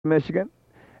Michigan.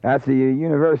 That's the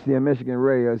University of Michigan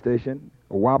radio station.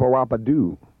 Wappa Wappa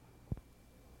Doo.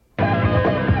 Let's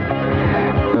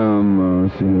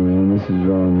see, man. This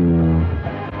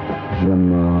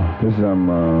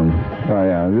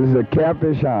is a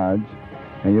Catfish Hodge,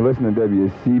 and you're listening to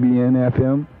WCBN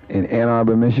FM in Ann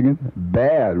Arbor, Michigan.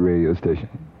 Bad radio station.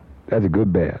 That's a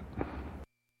good bad.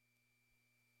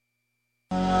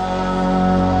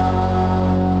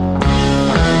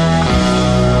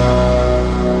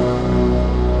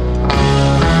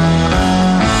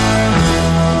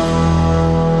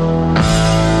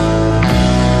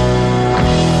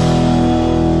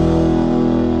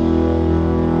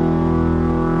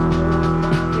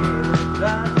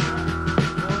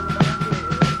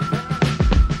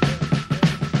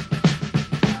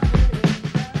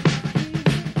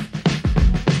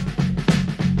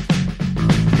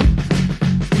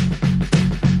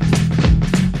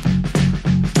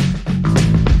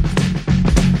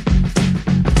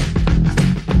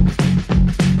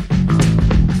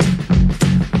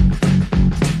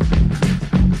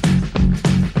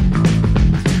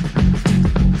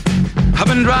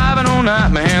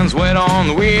 My hands wet on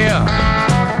the wheel.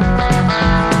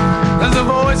 There's a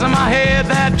voice in my head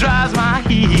that drives my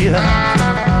heel.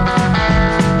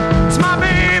 It's my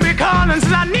baby calling,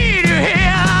 says I need you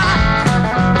here.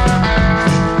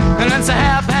 And it's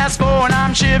 4:30 and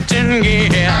I'm shifting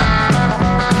gear.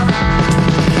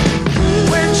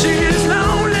 When she's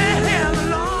lonely and the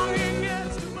longing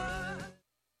gets too much.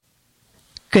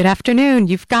 Good afternoon.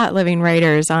 You've got Living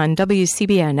Writers on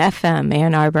WCBN FM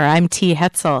Ann Arbor. I'm T.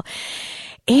 Hetzel.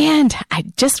 And I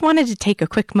just wanted to take a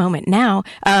quick moment now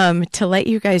to let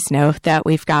you guys know that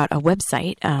we've got a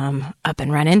website up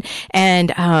and running,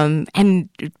 and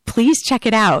please check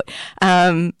it out.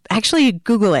 Actually,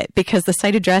 Google it because the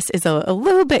site address is a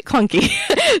little bit clunky,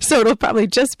 so it'll probably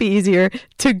just be easier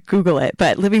to Google it.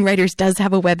 But Living Writers does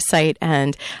have a website,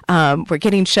 and we're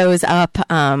getting shows up,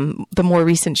 the more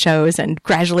recent shows, and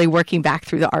gradually working back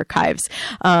through the archives.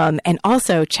 And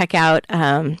also check out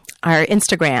our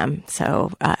Instagram.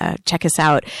 So check us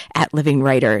out at Living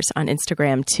Writers on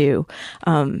Instagram too.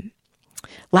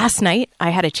 Last night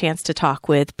I had a chance to talk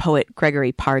with poet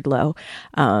Gregory Pardlo,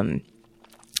 and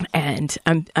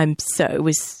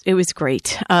it was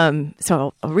great.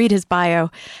 So I'll read his bio,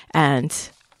 and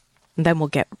then we'll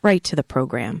get right to the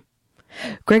program.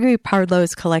 Gregory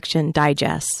Pardlo's collection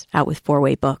Digest, out with Four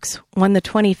Way Books, won the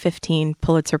 2015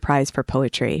 Pulitzer Prize for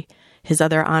Poetry. His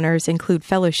other honors include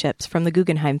fellowships from the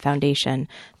Guggenheim Foundation,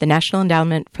 the National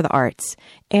Endowment for the Arts,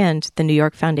 and the New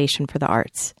York Foundation for the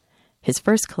Arts. His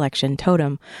first collection,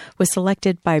 Totem, was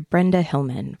selected by Brenda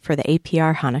Hillman for the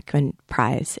APR Hanekom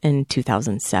Prize in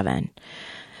 2007.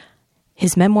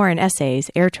 His memoir and essays,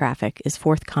 Air Traffic, is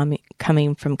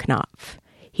forthcoming from Knopf.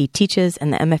 He teaches in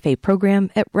the MFA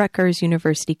program at Rutgers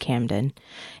University Camden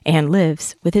and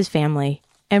lives with his family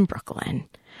in Brooklyn.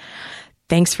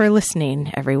 Thanks for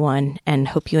listening, everyone, and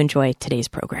hope you enjoy today's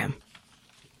program.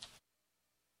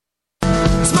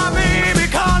 It's my baby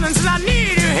calling, says I need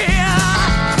you here.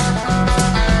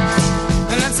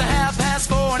 And it's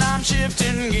 4:30 and I'm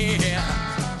shifting gear.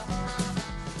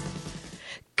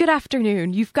 Good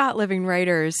afternoon. You've got Living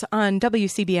Writers on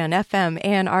WCBN FM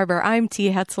Ann Arbor. I'm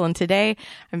T. Hetzel, and today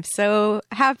I'm so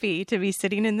happy to be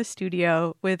sitting in the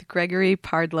studio with Gregory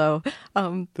Pardlo.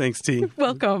 Thanks, T.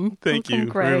 Welcome. Thank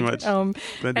you very much. Glad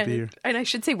to be here. And I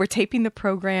should say we're taping the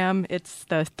program. It's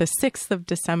the 6th of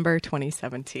December,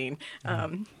 2017.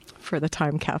 For the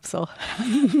time capsule.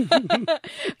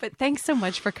 But thanks so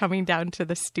much for coming down to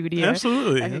the studio.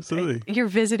 Absolutely. You're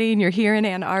visiting, you're here in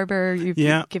Ann Arbor. You've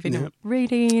been giving a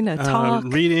reading, a talk.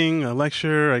 Reading, a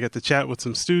lecture. I got to chat with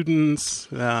some students,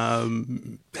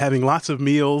 having lots of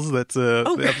meals. That's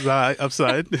the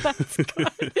upside. That's good.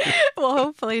 Well,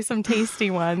 hopefully some tasty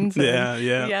ones.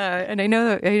 Yeah. And I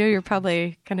know you're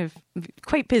probably kind of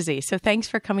quite busy. So thanks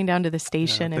for coming down to the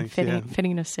station and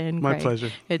fitting us in. My pleasure.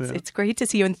 It's great to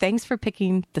see you, and thanks for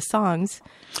picking the songs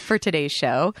for today's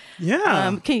show.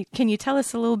 Yeah. Can you tell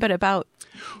us a little bit about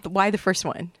why the first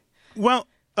one? Well,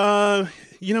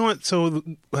 you know what? So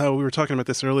we were talking about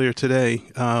this earlier today.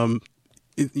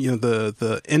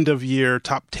 The end of year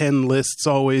top 10 lists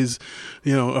always,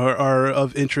 are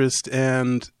of interest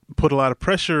and put a lot of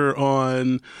pressure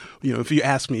on, if you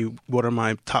ask me what are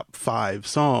my top 5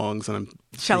 songs, and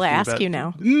Shall I ask you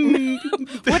now?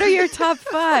 What are your top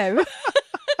 5?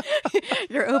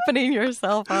 You're opening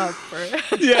yourself up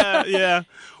for yeah.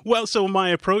 Well, so my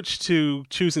approach to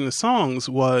choosing the songs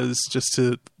was just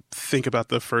to think about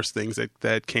the first things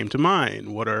that came to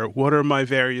mind. What are my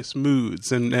various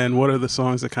moods, and what are the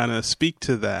songs that kind of speak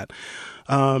to that?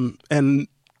 And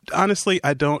honestly,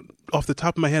 I don't off the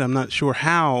top of my head, I'm not sure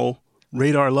how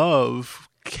Radar Love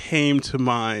came to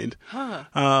mind.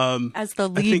 As the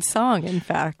lead song, in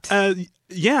fact.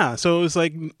 Yeah, so it was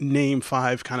like name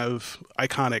 5 kind of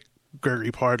iconic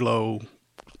Gregory Pardlo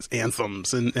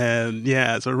anthems, and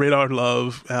yeah, so Radar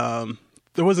Love.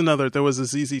 There was a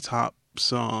ZZ Top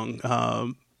song.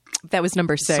 That was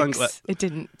number 6. It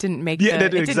didn't make. Yeah,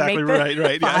 it exactly didn't make the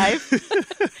right. 5.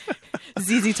 Yeah.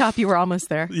 ZZ Top, you were almost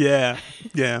there. Yeah.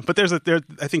 But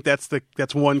I think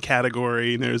that's one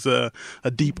category, and there's a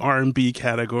deep R&B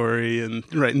category,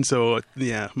 and so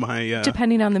my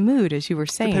depending on the mood, as you were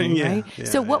saying, right? Yeah,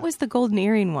 so what was the Golden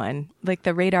Earring one? Like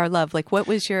the Radar Love? Like what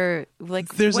was your what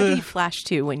do you flash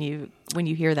to when you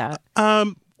hear that?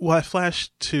 Well, I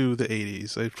flashed to the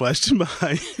 80s. I flashed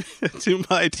to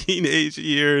my teenage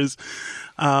years.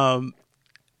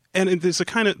 And there's a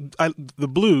kind of the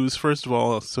blues, first of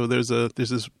all. So there's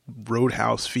this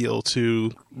Roadhouse feel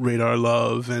to Radar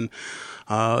Love, and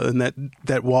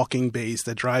that walking bass,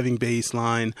 that driving bass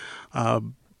line.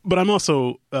 But I'm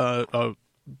also a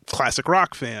classic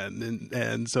rock fan,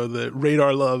 and so the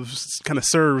Radar Love kind of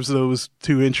serves those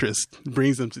two interests,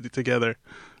 brings them together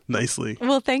nicely.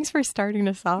 Well, thanks for starting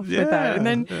us off with that, and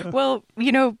then well,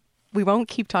 we won't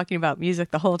keep talking about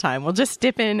music the whole time. We'll just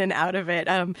dip in and out of it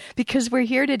because we're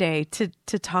here today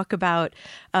to talk about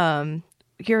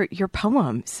your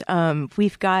poems.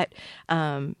 We've got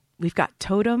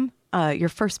Totem, your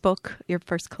first book, your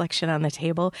first collection on the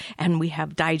table, and we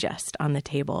have Digest on the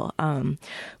table,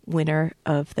 winner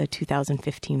of the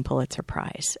 2015 Pulitzer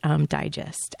Prize.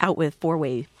 Digest, out with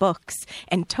 4-Way Books,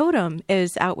 and Totem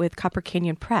is out with Copper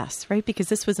Canyon Press, right? Because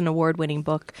this was an award-winning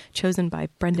book chosen by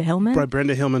Brenda Hillman. By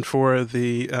Brenda Hillman for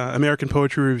the American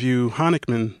Poetry Review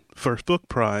Honickman First Book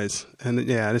Prize. And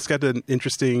it's got an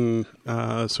interesting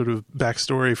sort of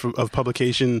backstory of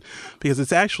publication, because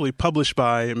it's actually published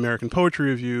by American Poetry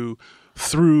Review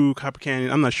through Copper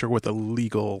Canyon. I'm not sure what the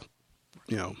legal,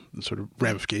 sort of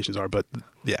ramifications are, but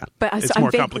yeah, but it's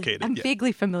more complicated. I'm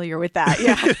vaguely familiar with that,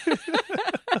 yeah.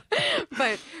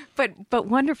 But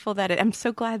wonderful that I'm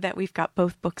so glad that we've got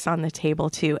both books on the table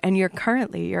too. And you're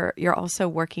also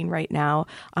working right now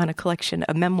on a collection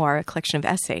of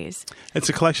essays. It's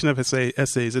a collection of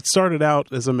essays. It started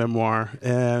out as a memoir,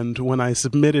 and when I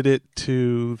submitted it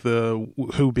to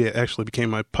who actually became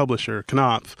my publisher,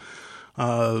 Knopf,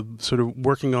 sort of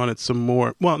working on it some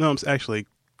more. Well, no,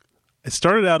 it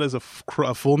started out as a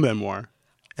full memoir,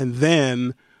 and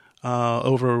then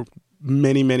over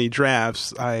many, many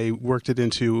drafts, I worked it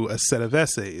into a set of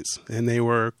essays, and they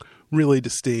were really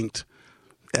distinct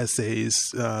essays,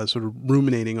 sort of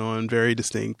ruminating on very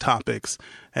distinct topics.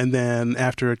 And then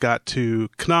after it got to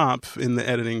Knopf in the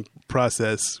editing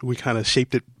process, we kind of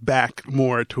shaped it back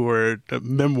more toward a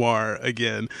memoir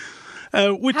again.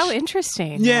 How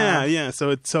interesting! Yeah. So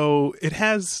it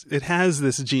has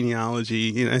this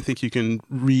genealogy. I think you can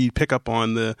pick up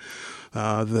on the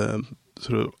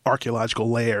sort of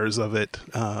archaeological layers of it,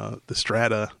 the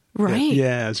strata. Right.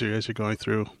 As you're going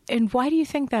through. And why do you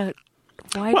think that?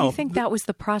 Why do you think that was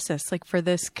the process, like for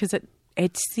this? Because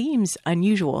it seems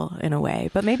unusual in a way,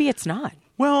 but maybe it's not.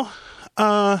 Well,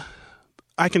 I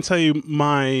can tell you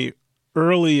my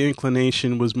early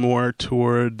inclination was more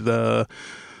toward the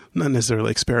not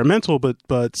necessarily experimental,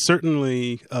 but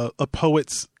certainly a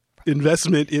poet's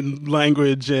investment in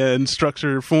language and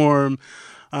structure, form.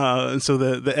 And so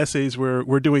the essays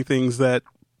were doing things that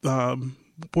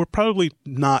were probably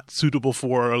not suitable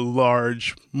for a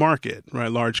large market,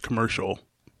 right? Large commercial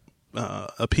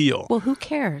appeal. Well, who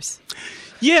cares?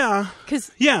 Yeah.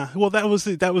 Well, that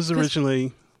was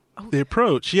originally the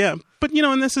approach. Yeah. But,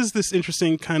 and this is this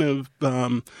interesting kind of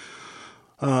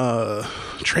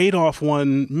trade-off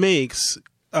one makes.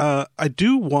 I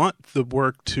do want the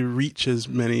work to reach as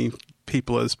many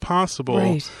people as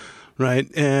possible. Right.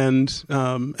 And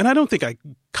I don't think I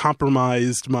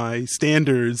compromised my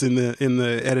standards in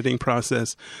the editing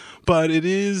process, but it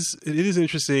is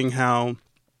interesting how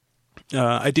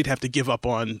I did have to give up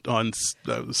on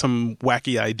some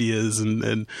wacky ideas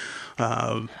and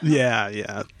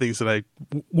things that I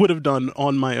would have done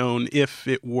on my own if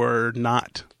it were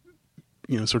not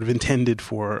sort of intended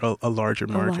for a larger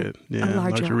market,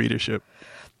 larger readership.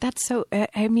 That's so,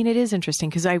 I mean, it is interesting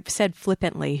because I said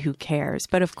flippantly, who cares?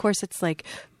 But of course, it's like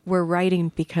we're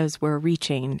writing because we're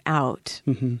reaching out,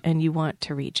 and you want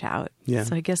to reach out. Yeah.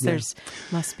 So I guess there's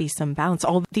must be some balance.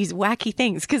 All these wacky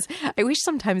things, because I wish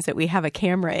sometimes that we have a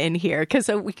camera in here because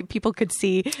people could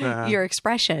see your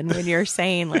expression when you're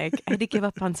saying, like, I had to give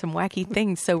up on some wacky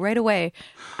things. So right away,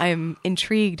 I'm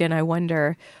intrigued and I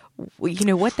wonder,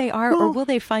 what they are, or will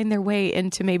they find their way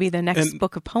into maybe the next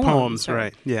book of poems?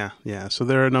 Right. Yeah. So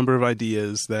there are a number of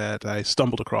ideas that I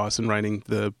stumbled across in writing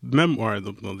the memoir,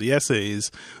 the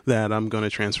essays that I'm going to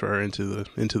transfer into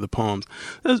the poems.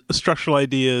 There's structural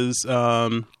ideas,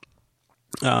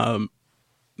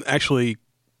 actually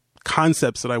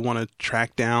concepts that I want to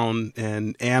track down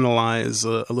and analyze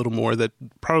a little more that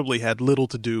probably had little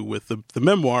to do with the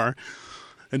memoir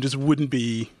and just wouldn't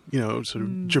be, sort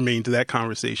of germane to that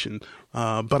conversation.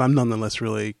 But I'm nonetheless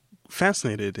really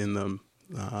fascinated in them.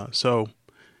 So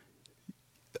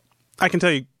I can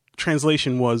tell you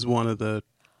translation was one of the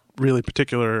really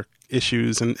particular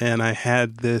issues. And I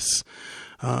had this,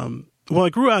 I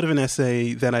grew out of an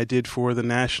essay that I did for the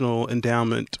National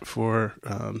Endowment for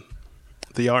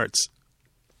the Arts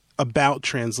about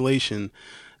translation.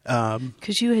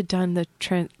 Because you had done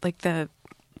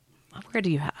where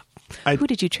do you have? Who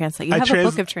did you translate? You have a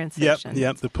book of translations.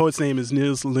 Yep. The poet's name is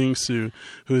Niels Lyngsø,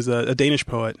 who is a Danish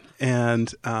poet.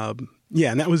 And and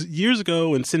that was years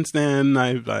ago. And since then,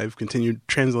 I've continued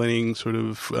translating sort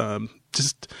of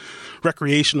just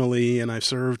recreationally, and I've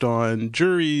served on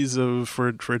juries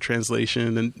for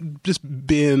translation and just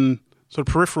been sort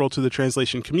of peripheral to the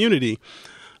translation community.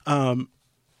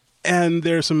 And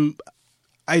there's some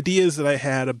ideas that I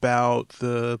had about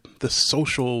the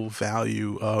social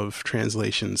value of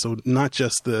translation. So not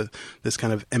just this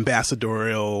kind of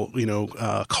ambassadorial,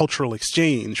 cultural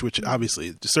exchange, which obviously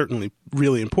is certainly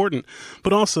really important,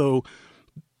 but also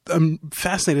I'm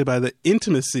fascinated by the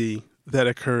intimacy that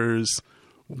occurs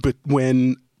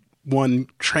when one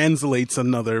translates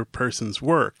another person's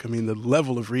work. I mean, the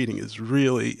level of reading is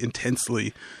really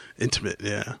intensely intimate.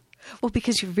 Yeah. Well,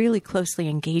 because you're really closely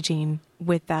engaging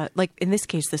with that, like in this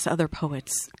case, this other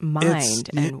poet's mind.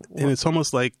 And it's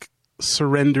almost like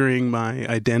surrendering my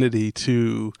identity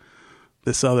to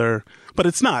this other, but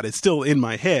it's not. It's still in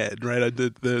my head, right?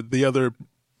 The other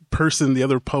person, the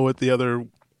other poet, the other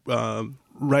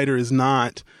writer is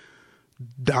not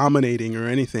dominating or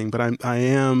anything, but I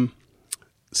am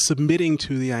submitting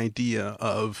to the idea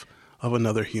of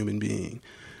another human being.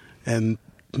 And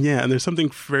there's something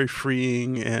very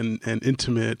freeing and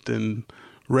intimate and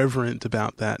reverent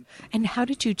about that. And how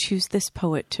did you choose this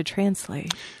poet to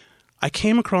translate? I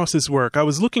came across his work. I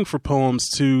was looking for poems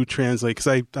to translate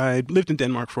because I lived in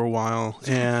Denmark for a while,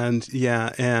 and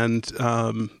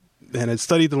had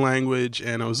studied the language,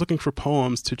 and I was looking for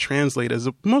poems to translate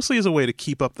mostly as a way to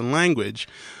keep up the language.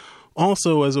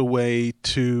 Also as a way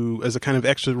as a kind of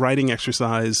extra writing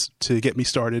exercise to get me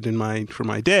started for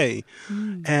my day.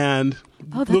 And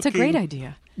that's a great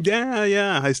idea.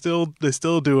 Yeah. I still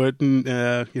do it, and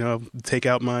take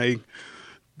out my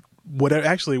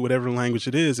whatever language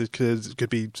it is. It could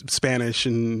be Spanish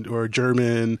or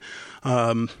German.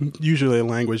 Usually a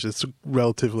language that's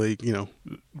relatively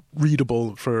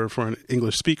readable for an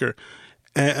English speaker,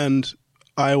 and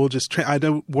I will just I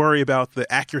don't worry about the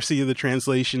accuracy of the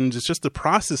translations. It's just the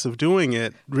process of doing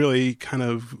it really kind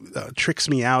of tricks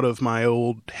me out of my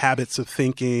old habits of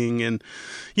thinking. And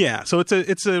so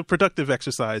it's a productive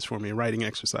exercise for me, a writing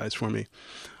exercise for me.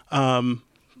 What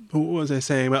was I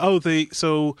saying?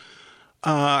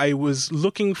 I was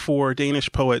looking for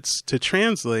Danish poets to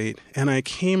translate, and I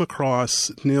came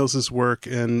across Niels's work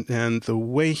and the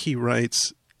way he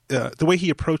writes. The way he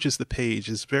approaches the page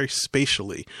is very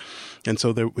spatially. And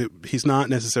so he's not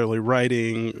necessarily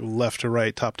writing left to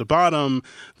right, top to bottom.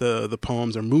 The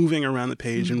poems are moving around the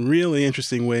page in really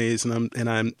interesting ways. The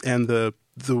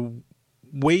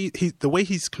way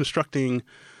he's constructing,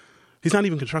 he's not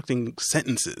even constructing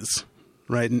sentences,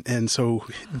 right? So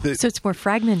it's more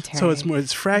fragmentary. So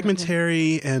it's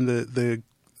fragmentary, and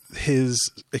his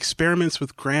experiments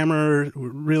with grammar were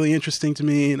really interesting to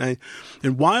me.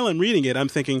 And while I'm reading it, I'm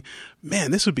thinking, man,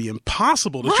 this would be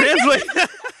impossible to translate.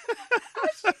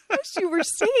 As you were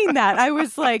saying that, I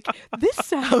was like, this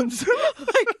sounds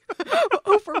like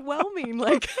overwhelming.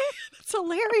 Like, it's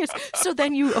hilarious. So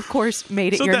then you, of course,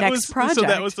 made it your next project. So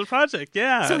that was the project,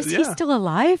 yeah. So is he still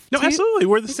alive? No, absolutely.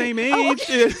 We're the same age. Oh,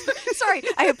 okay. Sorry,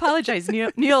 I apologize,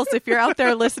 Niels, if you're out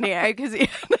there listening.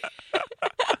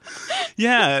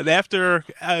 Yeah, and after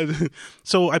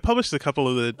so I published a couple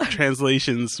of the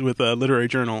translations with a literary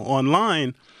journal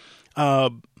online,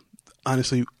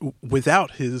 honestly,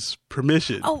 without his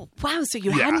permission. Oh wow! So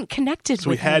you hadn't connected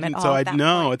with him at all. So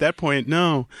at that point,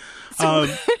 no.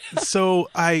 So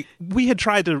we had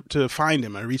tried to find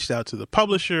him. I reached out to the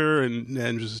publisher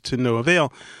and just to no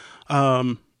avail.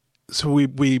 So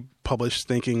we published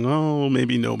thinking,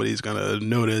 maybe nobody's going to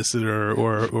notice it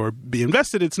or be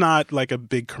invested. It's not like a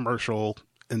big commercial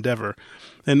endeavor.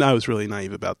 And I was really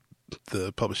naive about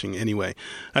the publishing anyway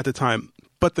at the time.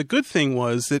 But the good thing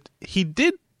was that he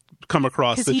did come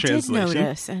across 'Cause the he did translation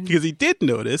notice, and- because he did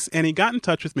notice, and he got in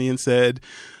touch with me and said,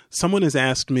 someone has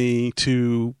asked me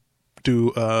to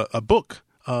do a book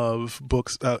of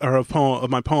books or of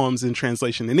my poems in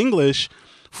translation in English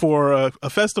for a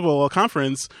festival, a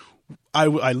conference.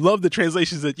 I love the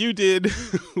translations that you did.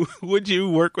 Would you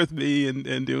work with me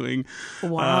in doing,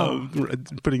 Wow.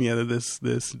 putting together this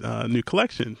new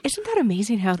collection? Isn't that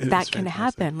amazing how It that was can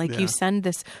fantastic. happen? Like Yeah. you send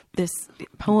this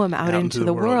poem out into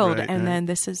the world, right, and right.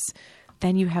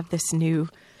 then you have this new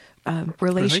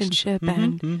relationship,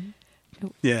 and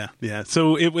Yeah.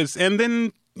 So it was, and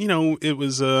then it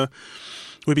was.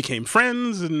 We became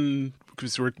friends, and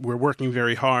because we're working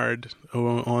very hard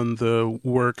on the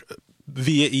work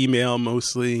via email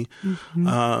mostly.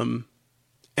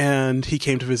 And he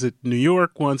came to visit New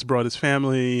York once, brought his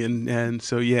family, and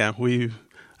so yeah,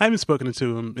 I haven't spoken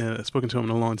to him in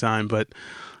a long time, but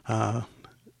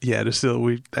there's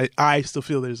still I still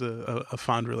feel there's a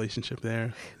fond relationship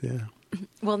there. Yeah.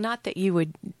 well, not that you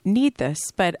would need this,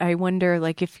 but I wonder,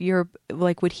 like, if you're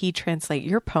like, would he translate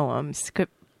your poems?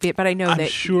 But I know I'm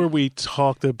that sure we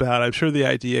talked about. I'm sure the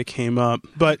idea came up,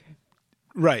 but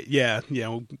right, yeah.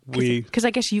 because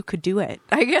I guess you could do it.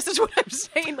 I guess is what I'm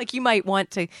saying. Like, you might want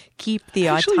to keep the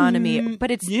Actually, autonomy, but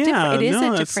it's different. It is a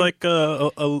different. It's like a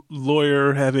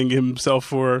lawyer having himself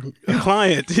for a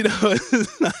client.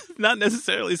 It's not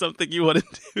necessarily something you want to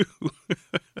do.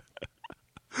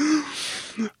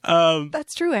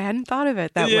 That's true. I hadn't thought of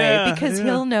it that Yeah, way because yeah.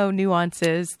 he'll know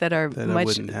nuances that are That much I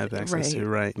wouldn't have access right. to,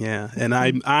 right? Yeah, and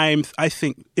I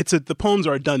think the poems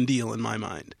are a done deal in my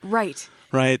mind. Right.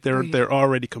 Right, they're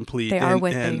already complete. They are and,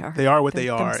 what and they are. They are what They're they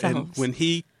are. themselves.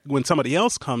 And when somebody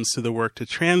else comes to the work to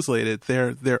translate it,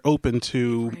 they're open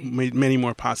to many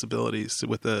more possibilities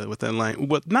with the language.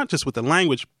 Well, not just with the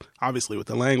language, obviously with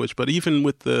the language, but even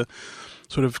with the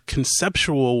sort of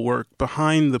conceptual work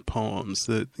behind the poems.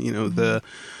 The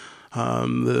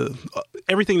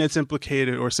everything that's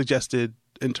implicated or suggested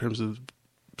in terms of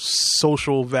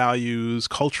social values,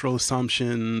 cultural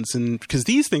assumptions, and because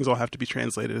these things all have to be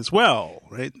translated as well,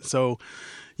 right? So,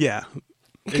 yeah,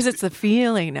 Because it's the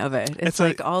feeling of it. It's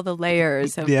like all the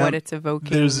layers of what it's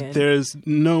evoking. There's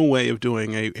no way of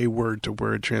doing a word to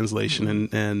word translation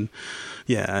and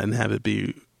have it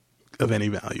be of any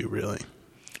value, really.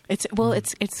 It's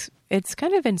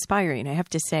kind of inspiring, I have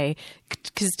to say,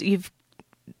 because you've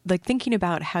like thinking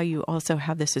about how you also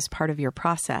have this as part of your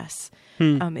process.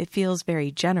 It feels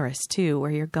very generous too, where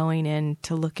you're going in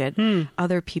to look at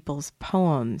other people's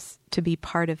poems to be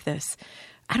part of this.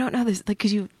 I don't know this, like,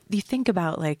 because you think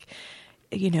about like,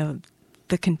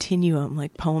 the continuum,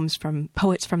 like poets from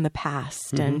the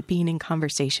past, and being in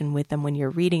conversation with them when you're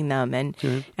reading them,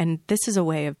 and this is a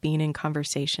way of being in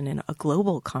conversation, in a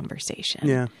global conversation.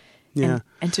 Yeah. Yeah.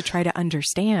 And to try to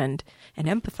understand and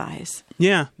empathize.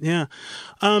 Yeah.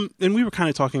 And we were kind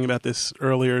of talking about this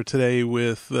earlier today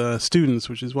with students,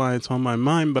 which is why it's on my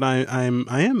mind. But I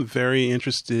am very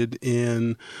interested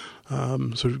in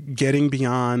sort of getting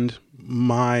beyond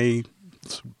my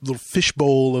little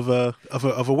fishbowl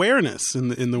of awareness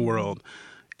in the world.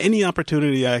 Any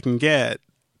opportunity I can get,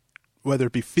 whether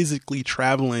it be physically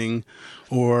traveling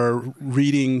or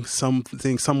reading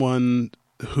someone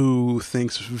who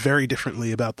thinks very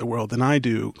differently about the world than I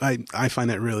do, I find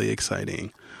that really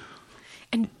exciting.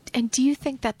 And do you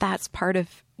think that that's part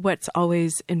of what's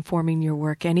always informing your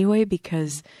work anyway?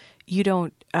 Because you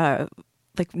don't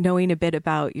like knowing a bit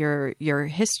about your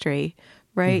history,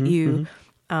 right?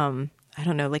 I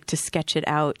don't know, like to sketch it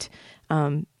out.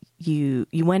 You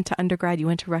went to undergrad, you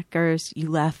went to Rutgers, you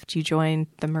left, you joined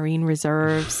the Marine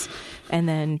Reserves, and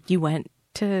then you went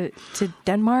to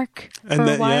Denmark for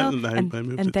a while, I moved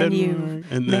to then Denmark, you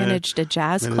and managed a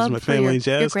jazz managed club my for your family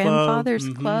jazz club. grandfather's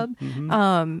club.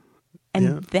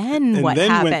 Then what then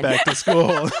happened? went back to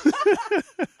school.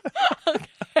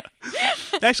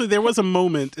 Actually, there was a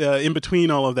moment in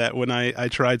between all of that when I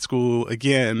tried school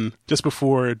again just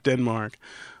before Denmark,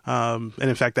 and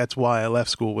in fact, that's why I left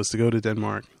school, was to go to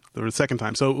Denmark the second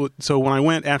time. So when I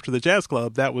went after the jazz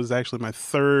club, that was actually my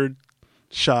third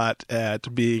shot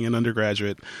at being an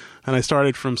undergraduate, and I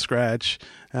started from scratch,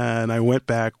 and I went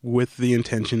back with the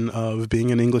intention of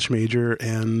being an English major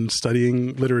and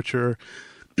studying literature,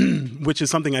 which is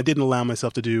something I didn't allow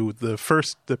myself to do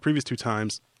the previous two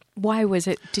times. Why was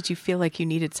it? Did you feel like you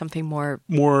needed something more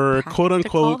quote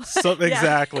unquote Yeah.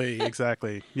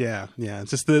 exactly yeah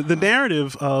it's just the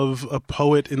narrative of a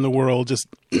poet in the world just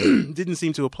didn't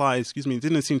seem to apply to me,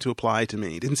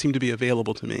 didn't seem to be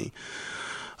available to me,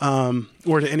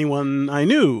 or to anyone I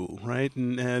knew, right?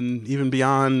 And even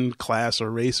beyond class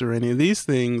or race or any of these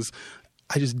things,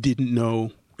 I just didn't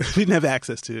know didn't have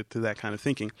access to that kind of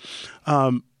thinking.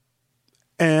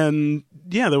 And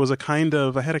yeah, there was I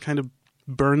had a kind of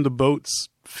burn the boats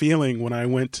feeling when I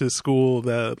went to school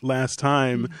the last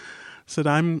time. Said,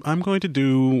 I'm going to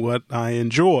do what I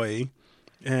enjoy,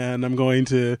 and I'm going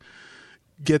to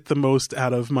get the most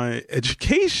out of my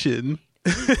education,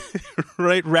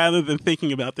 right? Rather than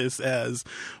thinking about this as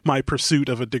my pursuit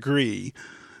of a degree.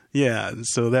 Yeah,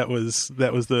 so that was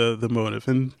the motive.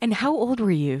 And how old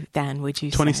were you then, would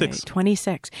you 26. say?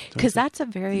 26. Because that's a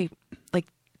very,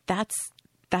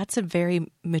 that's a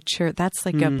very mature, that's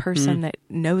like a person that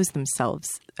knows themselves.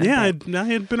 Yeah, I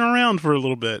had been around for a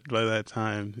little bit by that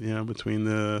time, between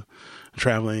the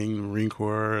traveling, Marine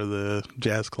Corps, the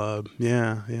jazz club.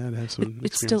 Yeah, I'd had some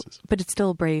experiences. But it's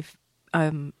still brave.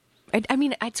 I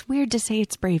mean, it's weird to say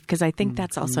it's brave because I think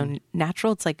that's also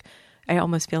natural. It's like, I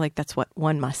almost feel like that's what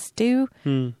one must do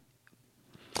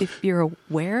if you're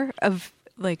aware of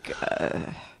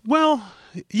Well,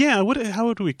 yeah. How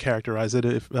would we characterize it?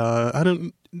 If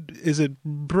is it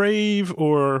brave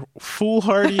or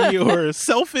foolhardy or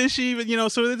selfish? Even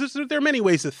so there are many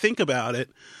ways to think about it,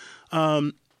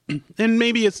 and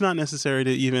maybe it's not necessary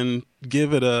to even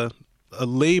give it a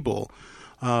label.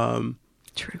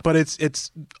 True, but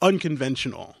it's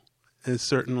unconventional. Is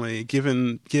certainly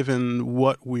given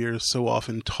what we're so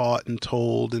often taught and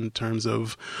told in terms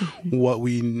of what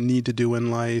we need to do in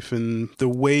life and the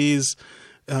ways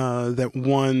that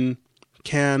one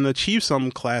can achieve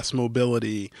some class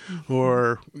mobility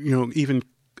or even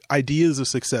ideas of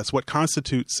success, what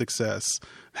constitutes success,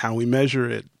 how we measure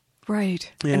it.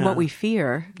 Right. Yeah. And what we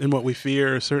fear.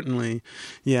 Certainly.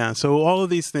 Yeah. So all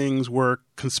of these things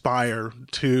conspire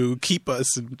to keep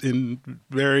us in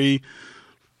very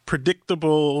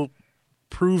predictable,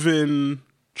 proven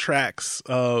tracks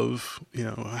of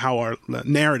how our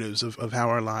narratives of how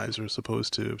our lives are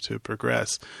supposed to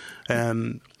progress,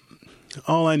 and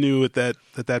all I knew at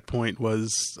that point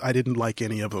was I didn't like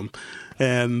any of them,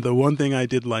 and the one thing I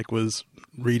did like was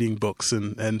reading books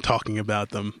and talking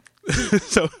about them.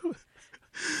 So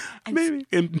maybe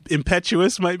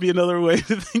impetuous might be another way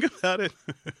to think about it.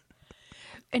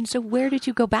 And so where did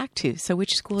you go back to? So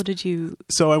which school did you...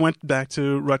 So I went back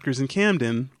to Rutgers in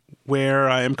Camden, where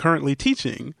I am currently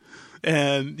teaching.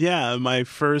 And yeah, my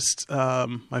first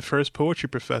poetry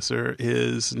professor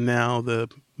is now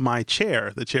my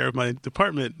chair, the chair of my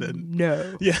department. And,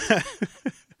 No. Yeah.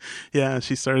 Yeah,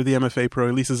 she started the MFA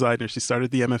program. Lisa Zeidner, she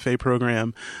started the MFA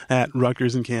program at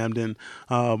Rutgers in Camden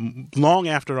long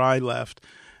after I left.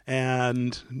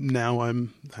 And now I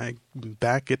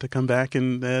get to come back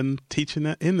and teach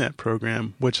in that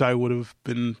program, which I would have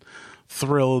been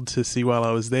thrilled to see while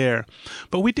I was there.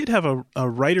 But we did have a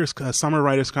summer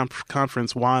writers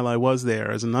conference while I was there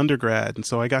as an undergrad, and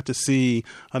so I got to see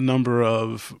a number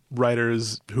of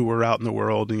writers who were out in the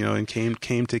world, and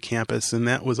came to campus, and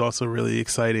that was also really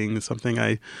exciting. Something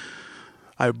I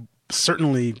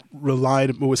certainly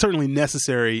was certainly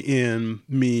necessary in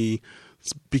me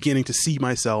beginning to see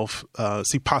myself,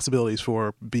 see possibilities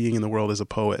for being in the world as a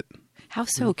poet. How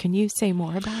so? Can you say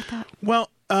more about that?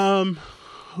 Well,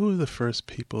 who were the first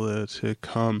people to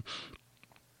come?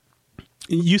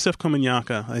 Yusef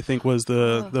Komunyakaa, I think, was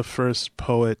the first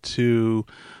poet to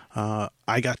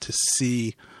I got to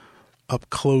see up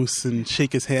close and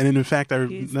shake his hand. And in fact,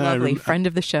 he's lovely, friend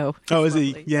of the show. Oh, is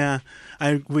he? Yeah.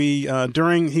 He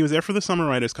was there for the Summer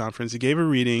Writers Conference. He gave a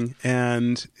reading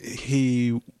and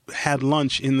he had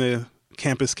lunch in the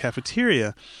campus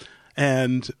cafeteria.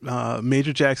 And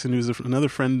Major Jackson, who's another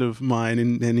friend of mine,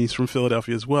 and he's from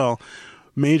Philadelphia as well,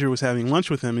 Major was having lunch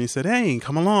with him, and he said, "Hey,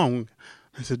 come along."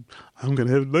 I said, "I'm going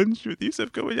to have lunch with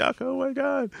Yusef Komunyakaa. Oh, my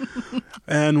God."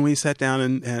 And we sat down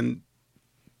and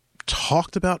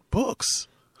talked about books.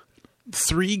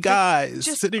 3 guys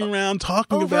just sitting around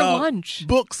talking over about lunch.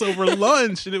 books over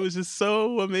lunch, and it was just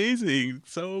so amazing,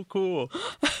 so cool.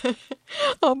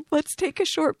 Let's take a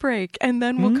short break, and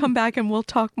then we'll come back and we'll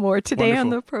talk more. Today on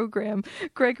the program,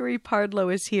 Gregory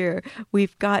Pardlo is here.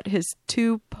 We've got his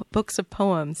 2 books of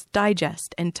poems,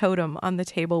 Digest and Totem, on the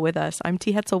table with us. I'm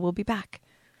T. Hetzel. We'll be back.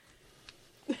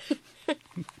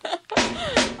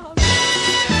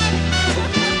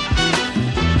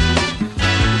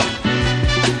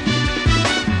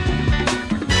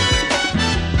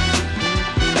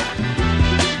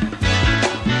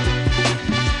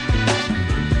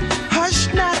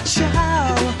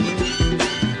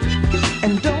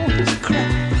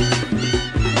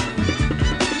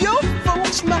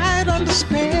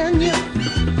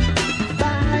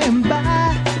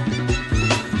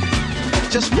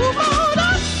 Just move on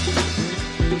up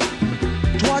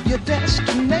toward your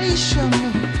destination.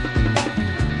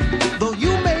 Though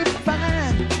you may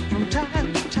find from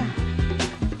time to time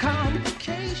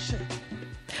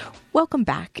Welcome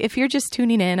back. If you're just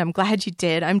tuning in, I'm glad you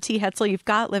did. I'm T. Hetzel. You've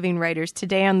got Living Writers.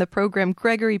 Today on the program,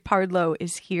 Gregory Pardlo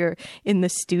is here in the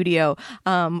studio.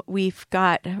 We've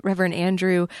got Reverend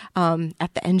Andrew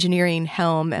at the engineering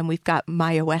helm, and we've got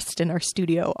Maya West in our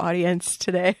studio audience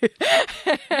today.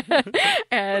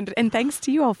 and thanks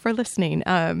to you all for listening.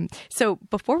 So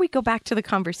before we go back to the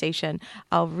conversation,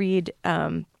 I'll read.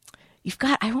 I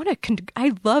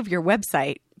love your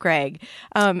website, Greg.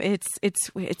 It's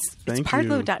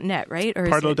Pardlo.net, right? Or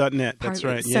Pardlo.net, that's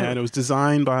right. Yeah, and it was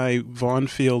designed by Vaughn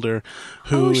Fielder,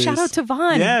 who shout out to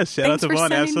Vaughn. Yes, shout Thanks out to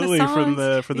Vaughn, absolutely, from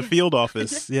the field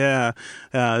office. Yeah.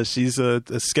 She's a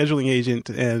scheduling agent,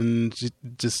 and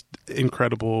just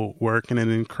incredible work and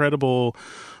an incredible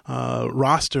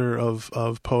roster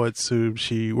of poets who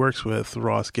she works with: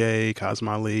 Ross Gay, Kazim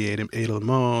Ali, Ada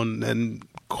Limon, and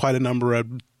quite a number of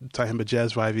Tahimba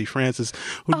Jazz, Vivi Francis.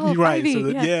 Right. Vivi,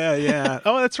 So yeah.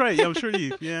 Oh, that's right. Yeah, I'm sure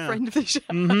you. Yeah. Friend of the show.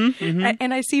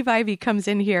 And I see Vivi comes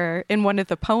in here in one of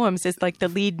the poems is like the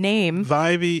lead name.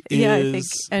 Vivi is. Yeah, I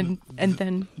think. And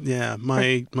then. Yeah,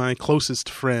 my closest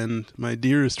friend, my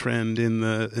dearest friend in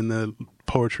the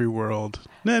poetry world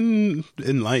and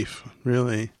in life,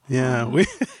 really. Yeah.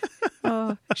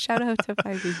 Shout out to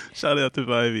Vivi. Shout out to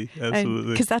Vivi.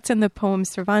 Absolutely. Because that's in the poem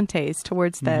Cervantes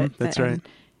towards the. That's the right. end.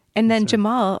 And then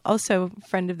Jamal, also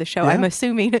friend of the show. Yeah. I'm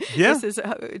assuming Yeah. this is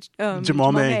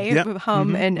Jamal May. Yep.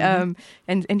 Hum,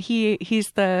 and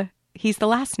he's the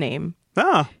last name.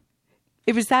 Ah.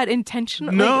 Was that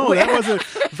intentional? No, that wasn't.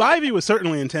 Vivi was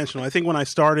certainly intentional. I think when I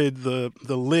started the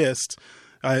list,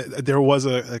 there was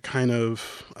a kind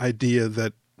of idea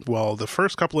that, well, the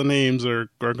first couple of names are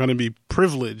going to be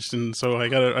privileged, and so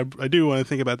I do want to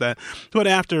think about that. But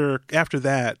after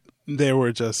that, there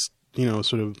were just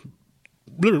sort of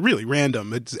really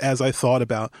random. It's, as I thought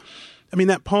about,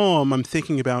 that poem, I'm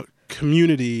thinking about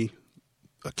community,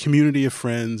 a community of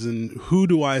friends, and who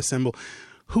do I assemble?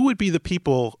 Who would be the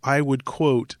people I would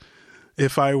quote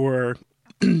if I were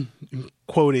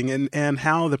quoting, and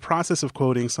how the process of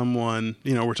quoting someone,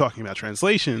 we're talking about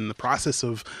translation, the process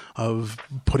of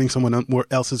putting someone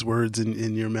else's words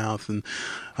in your mouth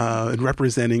and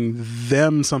representing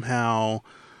them somehow,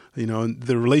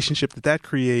 the relationship that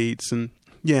creates. And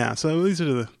yeah, so these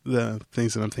are the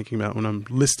things that I'm thinking about when I'm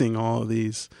listing all of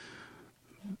these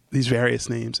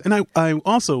various names. And I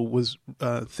also was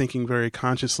thinking very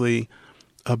consciously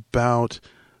about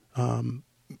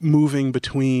moving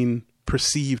between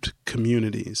perceived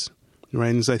communities, right?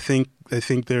 And I think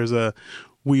there's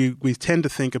we tend to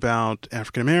think about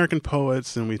African American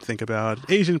poets, and we think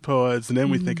about Asian poets, and then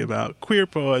we think about queer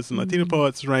poets and Latino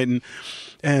poets, right?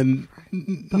 And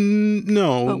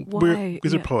no,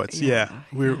 these are poets. Yeah.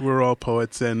 We're all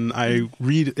poets, and I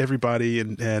read everybody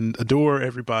and adore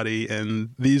everybody, and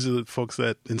these are the folks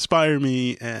that inspire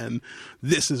me, and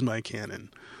this is my canon.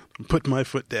 Put my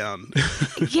foot down.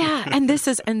 Yeah, and this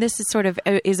is sort of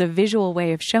is a visual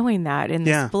way of showing that in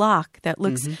this block that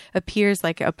appears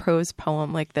like a prose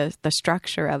poem, like the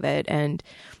structure of it, and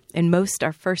most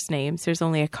are first names. There's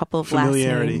only a couple of last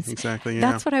names. Exactly. Yeah.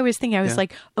 That's what I was thinking. I was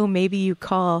like, oh, maybe you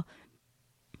call,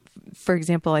 for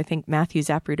example, I think Matthew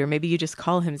Zapruder. Maybe you just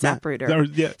call him Zapruder.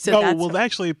 Yeah. So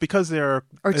actually, because there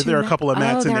are a couple of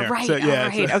Matts in there. Right. So, yeah,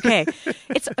 right. Okay.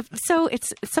 It's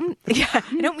some. Yeah.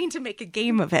 I don't mean to make a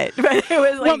game of it, but it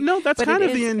was like. Well, no, that's kind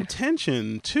of the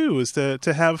intention too, is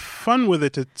to have fun with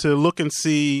it, to look and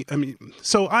see.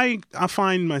 So I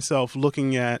find myself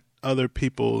looking at other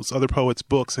poets'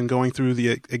 books and going through the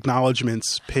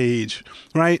acknowledgments page,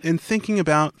 right, and thinking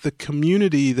about the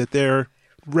community that they're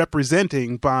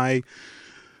representing by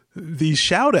these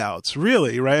shout outs,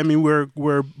 really, right?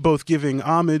 We're both giving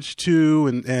homage to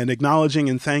and acknowledging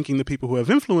and thanking the people who have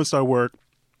influenced our work,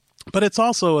 but it's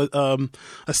also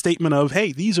a statement of,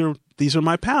 hey, these are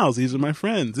my pals, these are my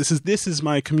friends, this is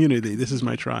my community, this is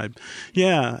my tribe.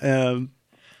 Yeah.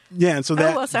 Yeah, and so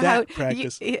that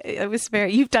practice. It was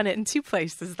very. You've done it in two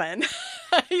places. Then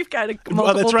you've got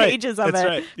multiple pages of it. That's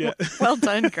right. Yeah. Well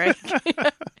done, Greg.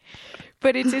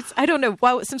 But it's. I don't know.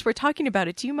 Well, since we're talking about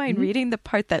it, do you mind reading the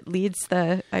part that leads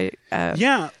the?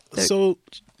 So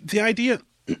the idea,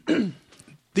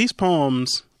 these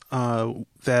poems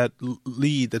that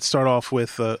start off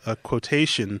with a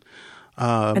quotation.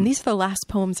 And these are the last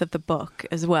poems of the book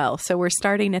as well. So we're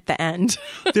starting at the end.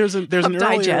 There's an earlier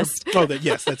digest.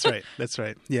 Yes, that's right. That's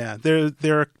right. Yeah,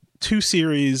 there are two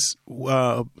series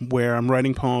where I'm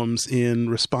writing poems in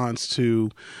response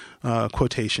to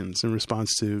quotations, in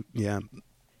response to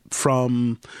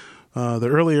from the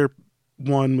earlier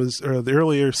the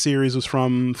earlier series was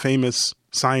from famous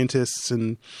scientists,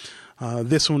 and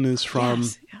this one is from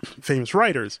famous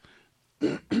writers.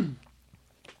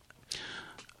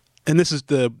 and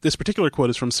this particular quote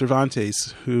is from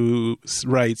Cervantes, who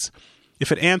writes,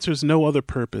 "If it answers no other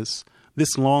purpose,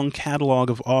 this long catalog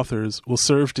of authors will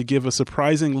serve to give a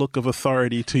surprising look of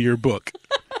authority to your book."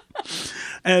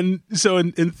 And so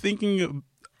in thinking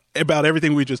about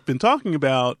everything we've just been talking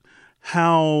about,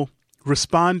 how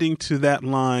responding to that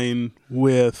line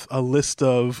with a list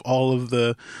of all of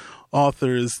the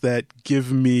authors that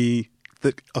give me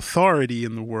the authority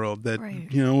in the world, that,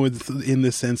 right. In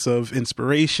the sense of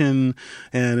inspiration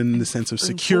and in the sense of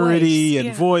security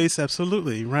and voice.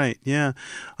 Absolutely. Right. Yeah.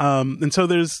 And so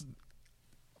there's,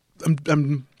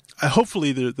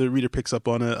 hopefully the reader picks up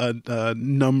on a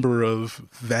number of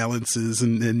valences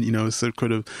and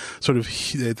sort of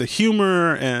the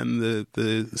humor and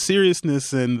the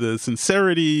seriousness and the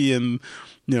sincerity, and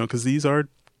because these are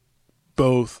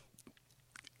both.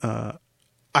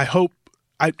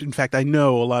 In fact, I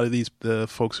know a lot of the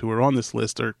folks who are on this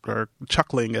list are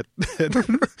chuckling at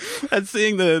at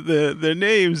seeing their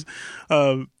names.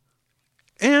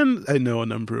 And I know a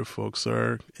number of folks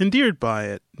are endeared by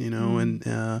it, and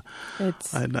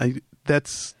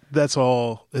that's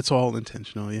all. It's all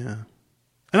intentional, yeah.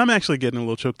 And I'm actually getting a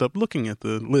little choked up looking at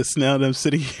the list now that I'm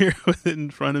sitting here with it in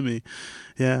front of me.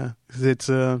 Yeah,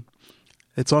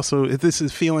 it's also, this is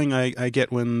a feeling I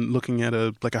get when looking at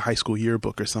a high school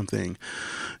yearbook or something,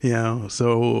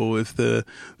 so if the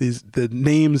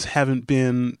names haven't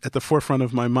been at the forefront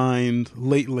of my mind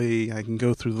lately, I can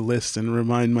go through the list and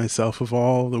remind myself of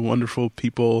all the wonderful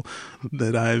people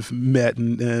that I've met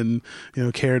and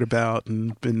cared about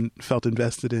and felt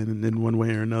invested in one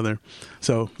way or another.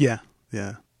 So yeah.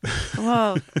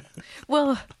 Well,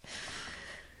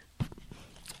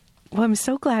 I'm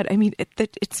so glad. I mean,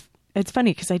 it's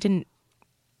funny because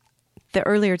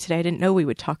earlier today I didn't know we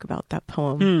would talk about that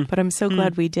poem, but I'm so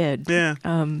glad we did. Yeah.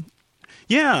 And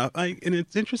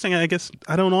it's interesting. I guess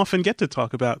I don't often get to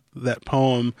talk about that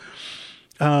poem.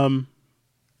 I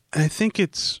think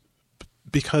it's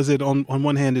because it on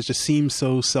one hand it just seems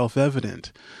so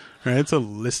self-evident, right? It's a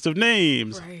list of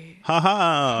names. Right. Ha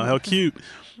ha! How cute,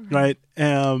 right?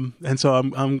 And so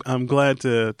I'm glad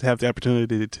to have the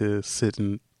opportunity to sit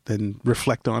and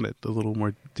reflect on it a little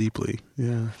more deeply.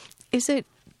 Yeah.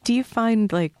 Do you find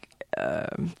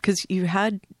because you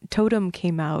had Totem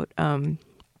came out,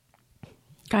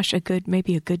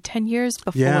 maybe a good 10 years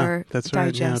before that's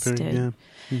right. Digest did. Yeah.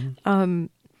 Mm-hmm.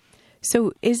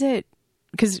 So is it,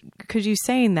 because you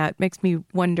saying that makes me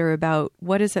wonder about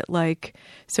what is it like?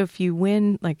 So if you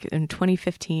win, in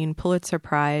 2015 Pulitzer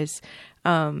Prize,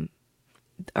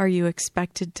 are you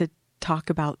expected to talk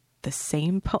about the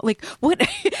same poem? What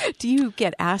do you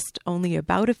get asked only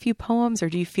about a few poems, or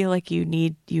do you feel like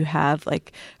you have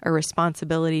a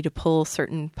responsibility to pull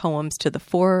certain poems to the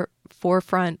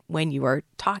forefront when you are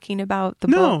talking about the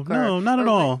book? No, not at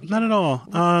all. Not at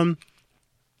all.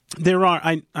 There are,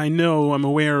 I know, I'm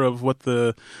aware of what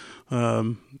the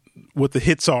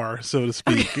hits are, so to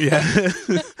speak. Yeah.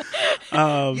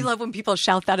 You love when people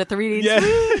shout that at the readings.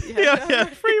 Yeah.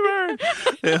 Free bird.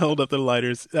 Yeah, hold up the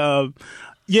lighters. I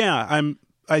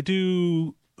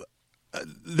do.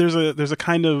 There's a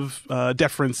kind of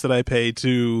deference that I pay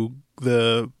to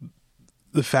the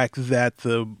fact that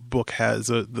the book has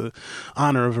the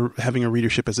honor of having a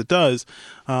readership as it does,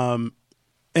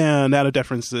 and out of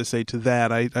deference, I say to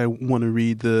that, I want to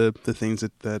read the things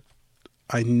that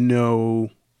I know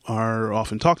are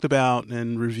often talked about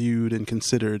and reviewed and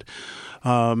considered,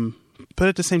 but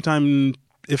at the same time,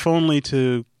 if only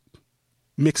to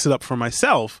mix it up for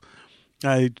myself,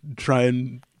 I try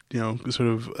and sort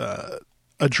of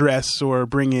address or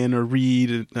bring in or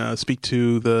read and speak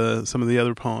to some of the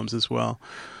other poems as well.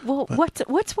 Well,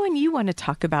 what's one you want to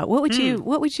talk about? What would you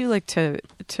like to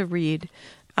read?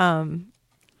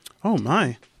 Oh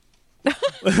my!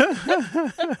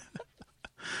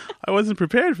 I wasn't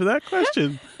prepared for that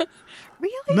question.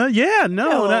 Really?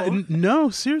 No, no,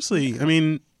 seriously. I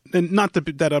mean, and not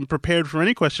that I'm prepared for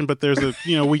any question, but there's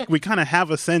we kind of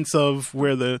have a sense of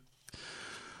where the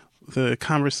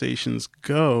conversations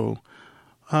go.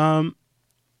 You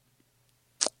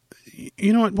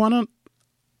know what?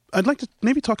 I'd like to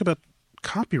maybe talk about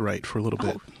copyright for a little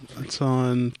bit. It's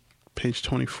on page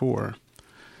 24.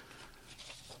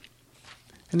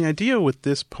 And the idea with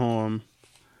this poem,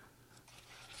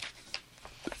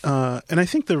 and I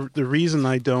think the reason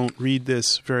I don't read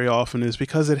this very often is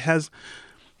because it has,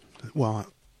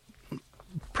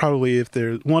 probably if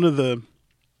there's one of the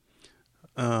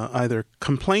either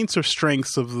complaints or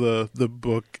strengths of the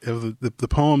book, of the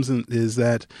poems, is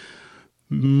that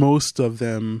most of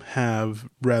them have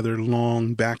rather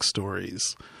long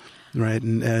backstories, right?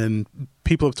 And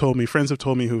people have told me, friends have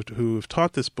told me who have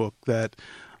taught this book that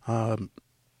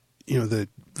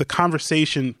the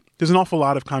conversation. There's an awful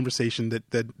lot of conversation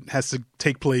that has to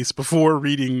take place before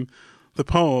reading the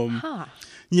poem. Huh.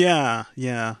 Yeah.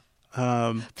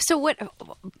 So what?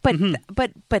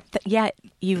 But yet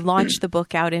you launch the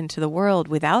book out into the world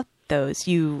without those.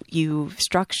 You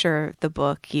structure the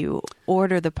book. You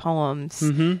order the poems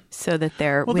so that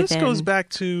they're Well, within. this goes back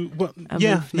to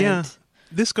movement.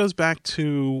 This goes back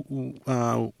to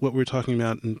what we were talking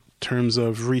about in terms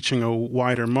of reaching a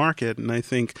wider market, and I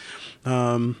think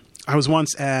I was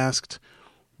once asked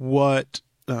what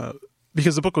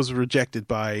because the book was rejected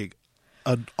by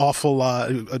a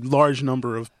large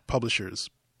number of publishers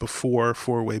before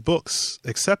Four Way Books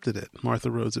accepted it. Martha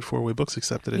Rhodes at Four Way Books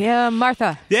accepted it. Yeah,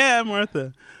 Martha. Yeah,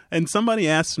 Martha. And somebody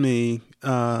asked me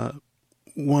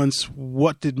once,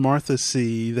 what did Martha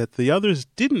see that the others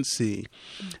didn't see?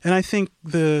 And I think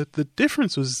the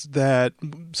difference was that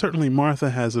certainly Martha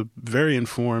has a very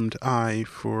informed eye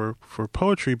for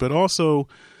poetry, but also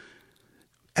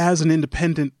as an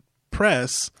independent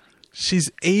press,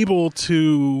 she's able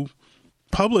to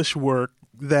publish work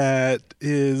that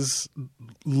is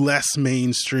less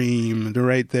mainstream,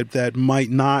 right? That might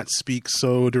not speak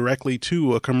so directly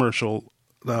to a commercial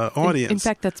audience. In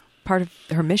fact, that's part of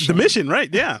her mission. The mission, right?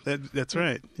 Yeah, that's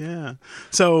right. Yeah.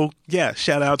 So, yeah,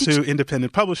 shout out to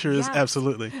independent publishers. Yeah.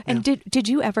 Absolutely. And yeah. did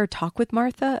you ever talk with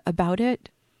Martha about it?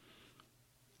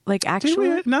 Like Did actually?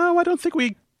 we? No, I don't think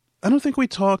we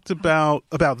talked about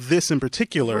this in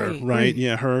particular, right?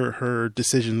 Yeah, her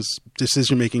decision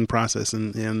making process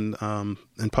and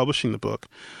publishing the book.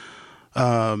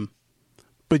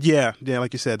 But yeah,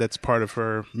 like you said, that's part of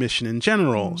her mission in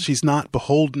general. She's not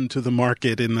beholden to the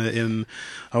market in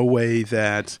a way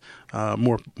that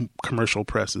more commercial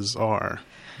presses are.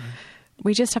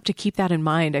 We just have to keep that in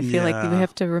mind. I feel like we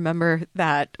have to remember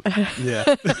that.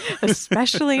 Yeah.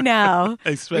 Especially now.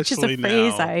 Especially which is a now.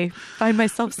 phrase I find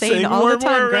myself saying all more the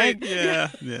time, right?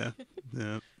 Greg.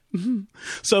 Yeah.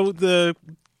 So the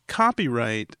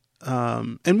copyright,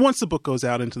 and once the book goes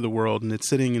out into the world and it's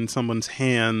sitting in someone's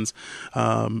hands,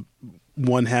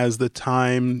 one has the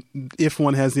time, if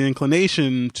one has the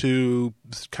inclination, to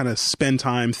kind of spend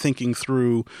time thinking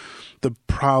through the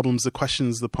problems, the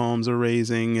questions the poems are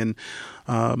raising, and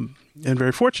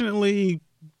very fortunately,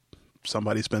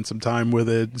 somebody spent some time with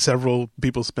it. Several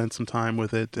people spent some time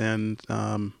with it, and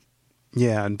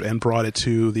brought it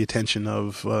to the attention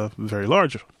of a very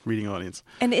large reading audience.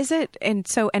 And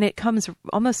it comes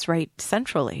almost right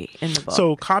centrally in the book.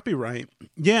 So copyright,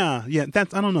 yeah.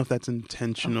 That's, I don't know if that's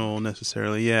intentional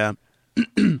necessarily. Yeah,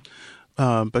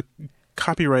 but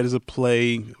copyright is a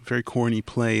play, very corny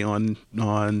play on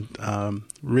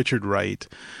Richard Wright,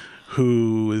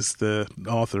 who is the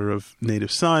author of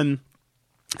Native Son,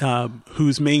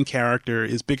 whose main character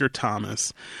is Bigger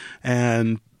Thomas,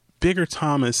 and Bigger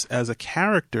Thomas as a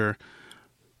character,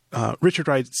 Richard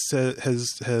Wright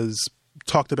has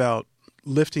talked about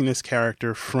lifting this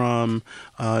character from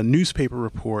a newspaper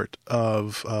report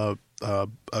of a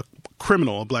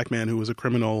criminal, a black man who was a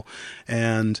criminal,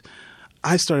 and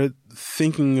I started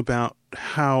thinking about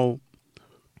how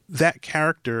that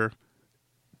character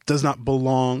does not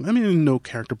belong. I mean, no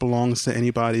character belongs to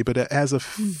anybody, but as a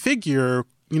figure,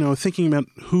 thinking about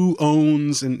who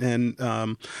owns and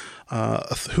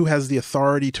who has the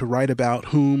authority to write about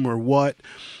whom or what.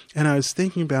 And I was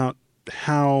thinking about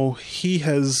how he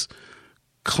has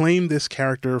claimed this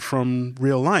character from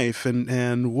real life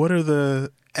and what are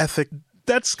the ethic.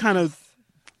 That's kind of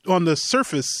on the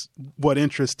surface what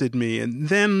interested me. And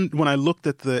then when I looked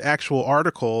at the actual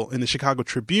article in the Chicago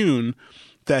Tribune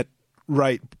that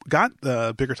Wright got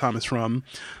Bigger Thomas from,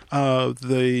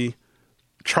 the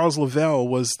Charles Lavelle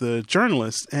was the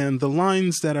journalist, and the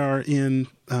lines that are in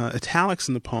italics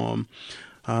in the poem,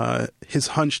 his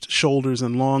hunched shoulders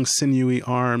and long sinewy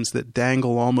arms that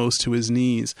dangle almost to his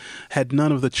knees, had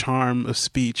none of the charm of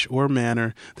speech or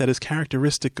manner that is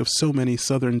characteristic of so many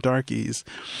Southern darkies.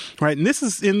 Right, and this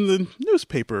is in the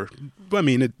newspaper. I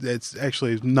mean, it's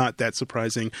actually not that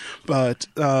surprising, but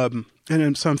so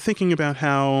I'm thinking about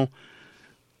how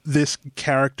this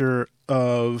character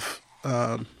of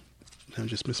I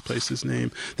just misplaced his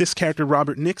name. This character,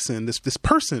 Robert Nixon, this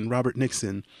person, Robert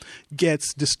Nixon,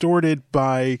 gets distorted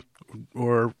by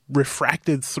or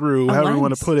refracted through, however you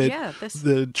want to put it,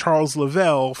 the Charles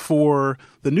Lavelle for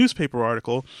the newspaper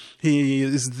article. He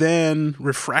is then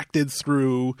refracted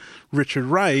through Richard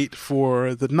Wright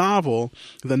for the novel.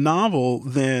 The novel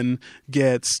then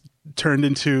gets turned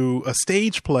into a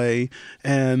stage play,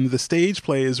 and the stage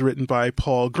play is written by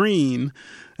Paul Green.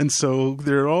 And so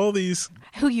there are all these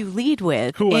who you lead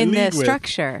with who I in lead the with.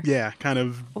 structure. Yeah, kind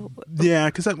of. Yeah,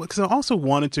 because I also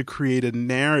wanted to create a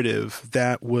narrative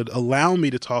that would allow me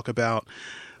to talk about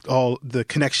all the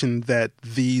connection that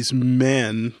these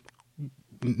men,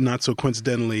 not so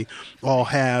coincidentally, all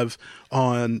have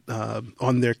on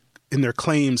their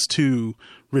claims to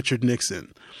Richard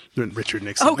Nixon.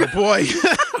 Oh, boy.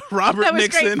 Robert That was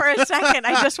Nixon. great for a second.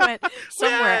 I just went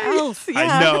somewhere else. Yeah.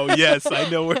 I know. Yes, I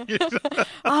know where you're.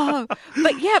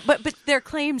 But their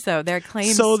claims though, their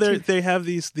claims. So to- they have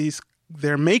these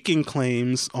they're making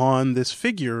claims on this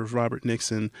figure of Robert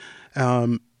Nixon,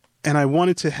 and I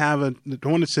wanted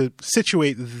to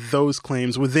situate those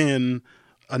claims within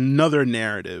another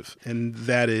narrative, and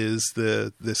that is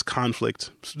this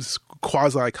conflict, this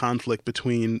quasi conflict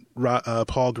between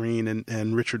Paul Green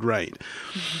and Richard Wright.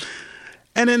 Mm-hmm.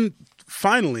 And then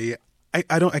finally,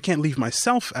 I can't leave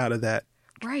myself out of that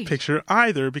right. picture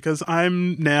either, because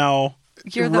I'm now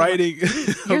You're writing.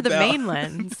 You're the main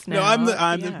lens. No,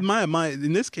 Now. my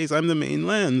in this case I'm the main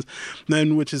lens,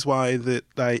 then which is why that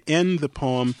I end the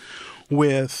poem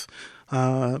with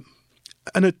an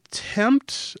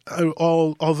attempt,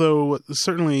 although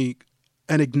certainly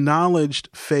an acknowledged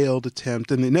failed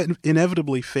attempt, an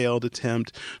inevitably failed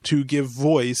attempt to give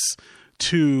voice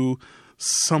to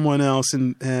someone else,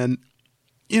 and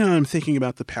I'm thinking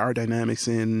about the power dynamics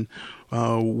in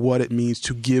what it means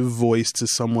to give voice to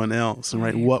someone else,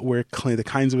 right? What we're the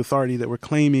kinds of authority that we're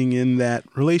claiming in that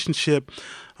relationship,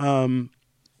 with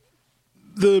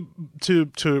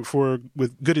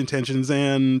good intentions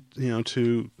and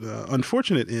to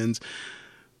unfortunate ends,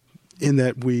 in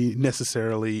that we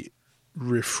necessarily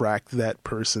refract that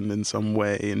person in some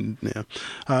way, and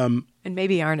and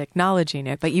maybe aren't acknowledging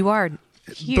it, but you are.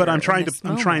 Here but I'm trying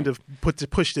to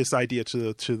push this idea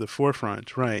to the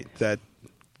forefront, right? That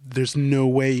there's no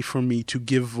way for me to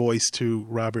give voice to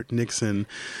Robert Nixon,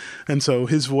 and so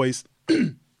his voice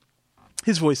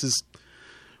is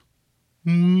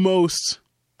most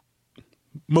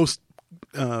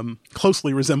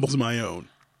closely resembles my own.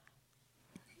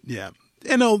 Yeah,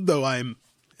 and although I'm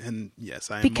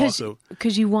also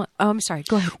because you want. Oh, I'm sorry.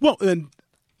 Go ahead. Well, and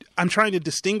I'm trying to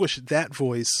distinguish that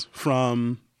voice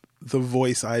from the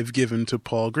voice I've given to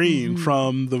Paul Green,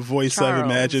 from the voice I've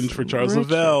imagined for Charles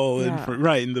Lavelle,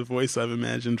 and the voice I've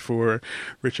imagined for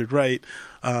Richard Wright,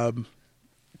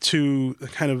 to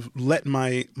kind of let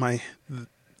my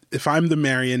if I'm the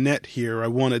marionette here, I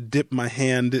want to dip my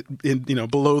hand in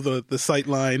below the sight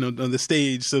line on the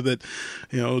stage, so that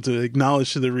to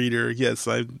acknowledge to the reader, yes,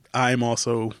 I'm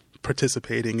also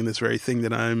participating in this very thing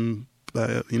that I'm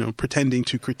pretending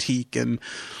to critique. And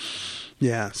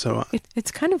yeah, so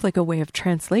it's kind of like a way of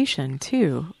translation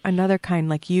too. Another kind,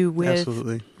 like you with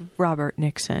absolutely. Robert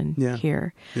Nixon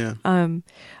here. Yeah.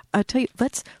 I'll tell you.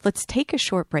 Let's take a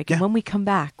short break, and when we come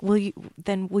back, will you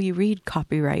read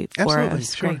Copyright for absolutely,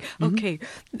 us? sure. Great.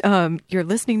 Okay. You're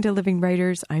listening to Living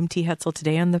Writers. I'm T. Hetzel.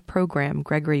 Today on the program,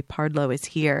 Gregory Pardlo is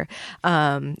here.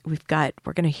 We're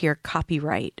going to hear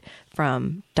Copyright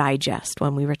from Digest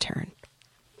when we return.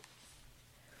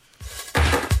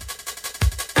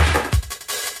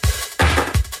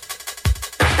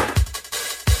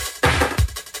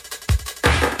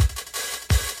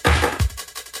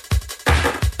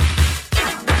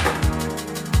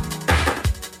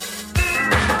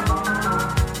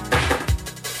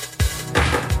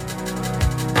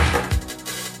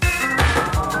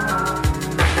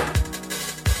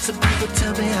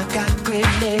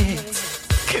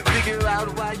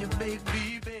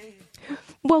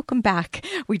 Welcome back.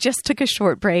 We just took a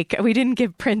short break. We didn't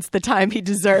give Prince the time he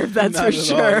deserved, that's for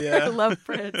sure. All, yeah. I love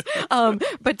Prince.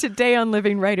 But today on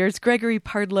Living Writers, Gregory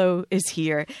Pardlo is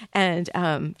here. And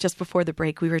just before the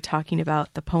break, we were talking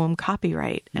about the poem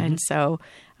Copyright. Mm-hmm. And so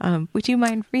would you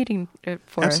mind reading it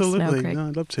for us now, Greg? Absolutely. No,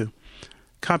 I'd love to.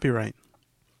 Copyright.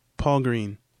 Paul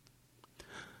Green.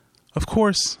 Of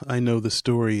course, I know the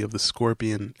story of the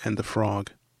scorpion and the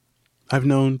frog. I've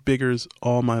known biggers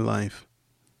all my life.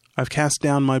 I've cast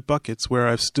down my buckets where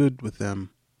I've stood with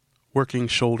them, working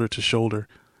shoulder to shoulder,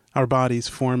 our bodies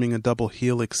forming a double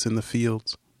helix in the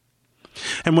fields.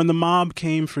 And when the mob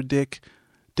came for Dick,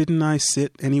 didn't I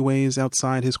sit anyways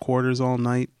outside his quarters all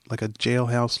night like a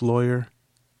jailhouse lawyer,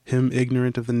 him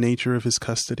ignorant of the nature of his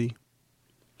custody?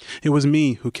 It was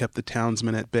me who kept the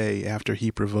townsmen at bay after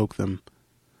he provoked them.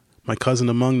 My cousin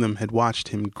among them had watched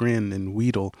him grin and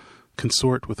wheedle,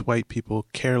 consort with white people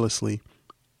carelessly,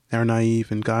 our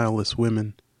naive and guileless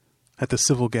women, at the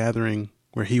civil gathering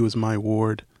where he was my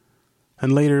ward.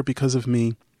 And later, because of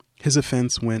me, his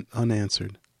offense went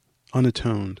unanswered,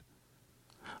 unatoned,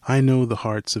 I know the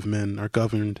hearts of men are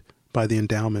governed by the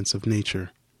endowments of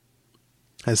nature.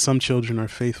 As some children are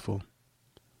faithful,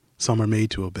 some are made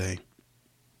to obey.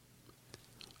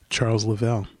 Charles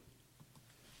Lavelle.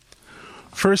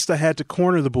 First I had to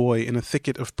corner the boy in a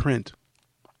thicket of print.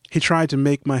 He tried to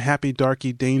make my happy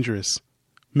darky dangerous,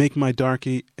 make my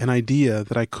darky an idea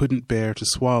that I couldn't bear to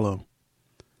swallow.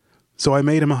 So I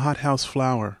made him a hothouse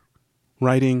flower,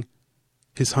 writing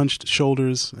his hunched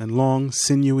shoulders and long,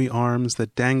 sinewy arms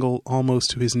that dangle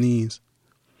almost to his knees,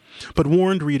 but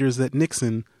warned readers that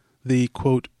Nixon, the,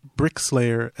 quote, brick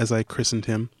slayer, as I christened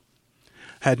him,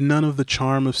 had none of the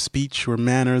charm of speech or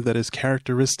manner that is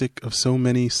characteristic of so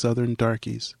many Southern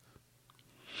darkies.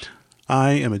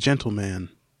 I am a gentleman.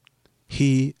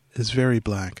 He is very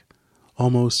black,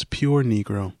 almost pure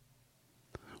Negro.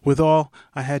 Withal,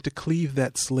 I had to cleave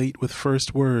that slate with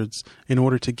first words in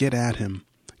order to get at him,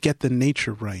 get the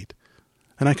nature right,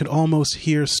 and I could almost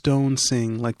hear Stone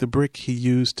sing like the brick he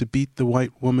used to beat the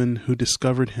white woman who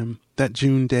discovered him that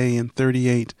June day in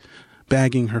 '38,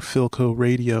 bagging her Philco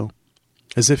radio,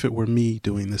 as if it were me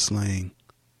doing the slaying.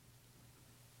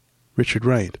 Richard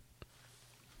Wright.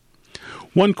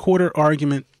 1/4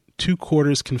 argument,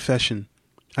 2/4 confession.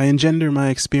 I engender my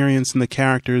experience in the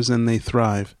characters and they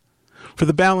thrive. For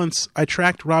the balance, I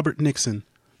tracked Robert Nixon,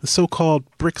 the so-called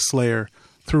brick slayer,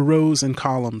 through rows and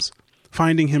columns,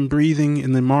 finding him breathing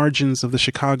in the margins of the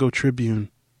Chicago Tribune.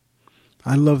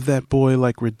 I loved that boy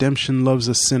like redemption loves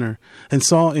a sinner, and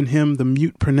saw in him the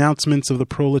mute pronouncements of the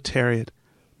proletariat,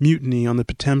 mutiny on the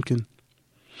Potemkin.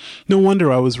 No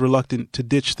wonder I was reluctant to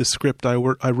ditch the script I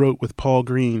wrote with Paul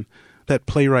Green, that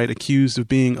playwright accused of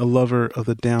being a lover of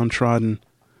the downtrodden.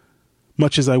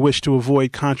 Much as I wished to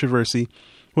avoid controversy,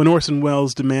 when Orson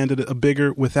Welles demanded a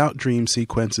bigger without dream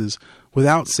sequences,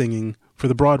 without singing, for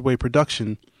the Broadway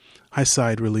production, I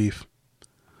sighed relief.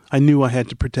 I knew I had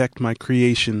to protect my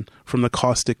creation from the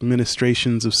caustic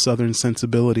ministrations of Southern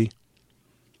sensibility.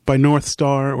 By North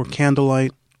Star or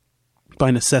candlelight,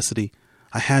 by necessity,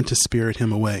 I had to spirit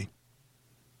him away.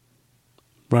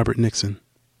 Robert Nixon.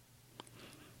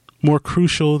 More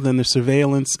crucial than the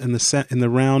surveillance and the set in the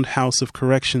round house of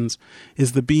corrections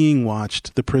is the being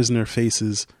watched the prisoner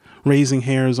faces, raising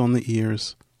hairs on the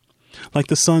ears. Like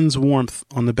the sun's warmth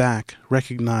on the back,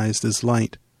 recognized as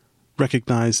light,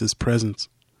 recognized as presence.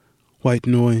 White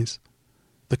noise,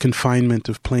 the confinement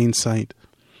of plain sight,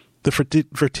 the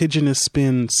vertiginous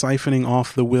spin siphoning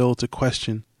off the will to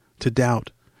question, to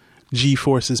doubt,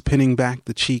 G-forces pinning back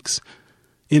the cheeks,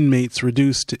 inmates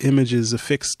reduced to images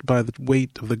affixed by the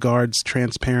weight of the guard's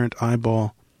transparent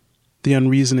eyeball, the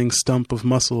unreasoning stump of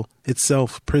muscle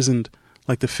itself prisoned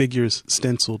like the figures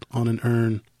stenciled on an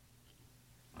urn.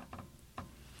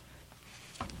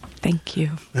 Thank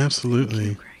you.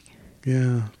 Absolutely. Thank you, Greg.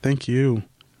 Yeah, thank you.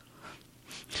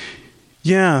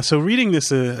 Yeah, so reading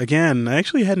this again, I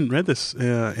actually hadn't read this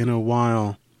in a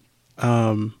while.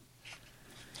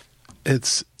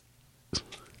 It's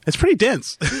pretty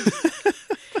dense.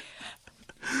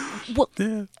 Well,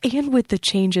 Yeah. and with the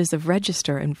changes of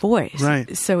register and voice.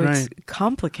 Right, So it's right.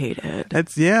 complicated.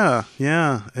 It's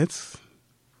it's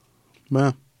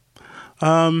well,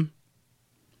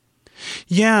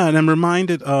 yeah, and I'm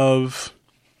reminded of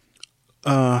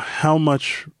how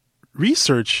much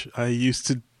research I used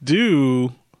to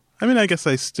do. I mean, I guess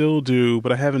I still do,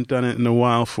 but I haven't done it in a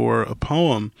while for a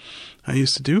poem. I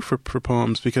used to do for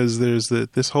poems because there's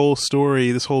this whole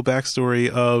story, this whole backstory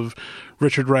of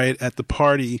Richard Wright at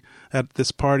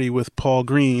this party with Paul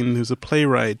Green, who's a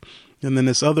playwright, and then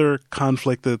this other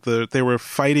conflict that they were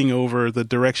fighting over the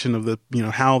direction of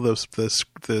how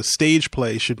the stage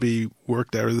play should be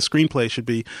worked out, or the screenplay should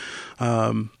be,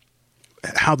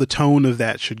 how the tone of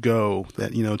that should go,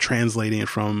 that translating it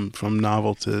from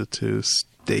novel to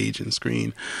stage and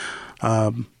screen.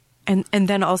 And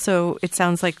then also, it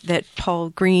sounds like that Paul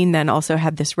Green then also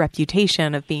had this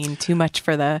reputation of being too much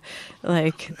for the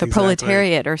Exactly.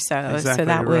 proletariat or so. Exactly, so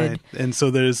that right. would, and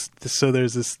so there's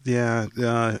this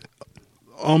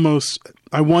almost.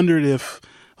 I wondered if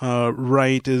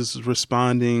Wright is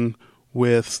responding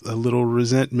with a little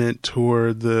resentment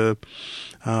toward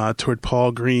toward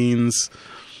Paul Green's,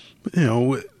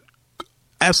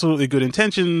 absolutely good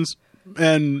intentions,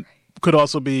 and could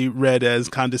also be read as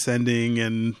condescending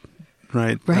and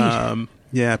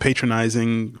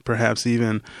patronizing, perhaps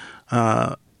even.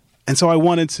 And so I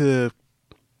wanted to,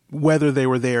 whether they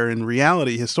were there in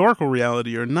reality, historical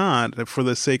reality or not, for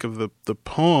the sake of the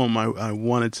poem, I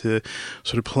wanted to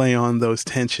sort of play on those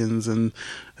tensions and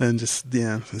just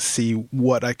see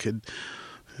what I could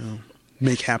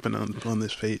make happen on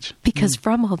this page. Because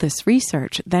from all this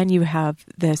research, then you have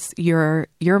this, your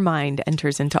mind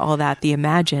enters into all that, the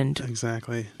imagined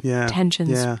Exactly. Yeah. tensions.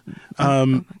 Yeah.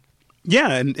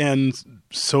 Yeah, and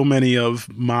so many of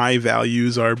my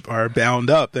values are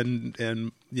bound up,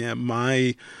 and yeah,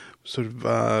 my sort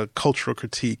of cultural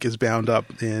critique is bound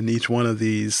up in each one of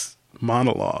these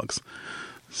monologues.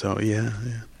 So yeah.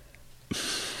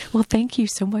 Well, thank you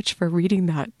so much for reading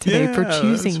that today, Yeah, for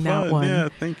choosing that's that fun. one. Yeah,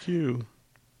 thank you.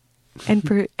 And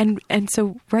for and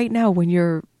so right now, when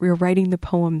you're writing the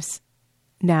poems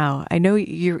now, I know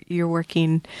you're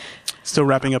working Still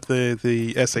wrapping up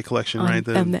the essay collection, right?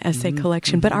 on the essay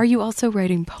collection, but are you also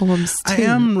writing poems too? I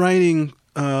am writing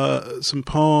some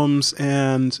poems,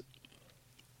 and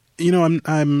you know,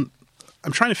 I'm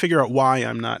trying to figure out why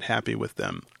I'm not happy with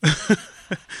them.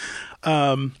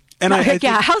 And I think,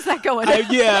 how's that going?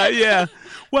 yeah.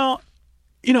 Well,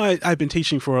 you know, I've been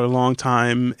teaching for a long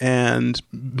time and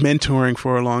mentoring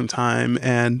for a long time,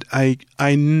 and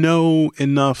I know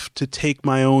enough to take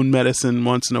my own medicine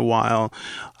once in a while,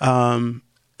 and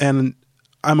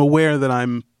I'm aware that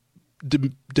I'm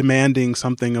demanding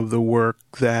something of the work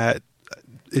that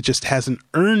it just hasn't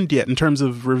earned yet in terms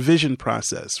of revision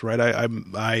process, right?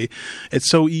 I it's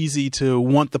so easy to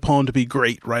want the poem to be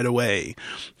great right away,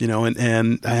 you know,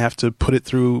 and I have to put it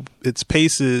through its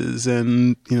paces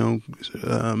and, you know,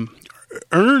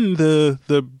 earn the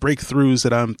breakthroughs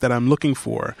that I'm looking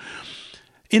for.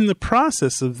 In the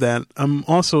process of that, I'm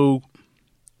also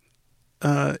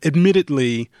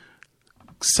admittedly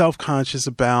self-conscious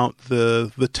about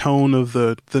the tone of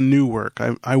the new work.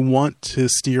 I want to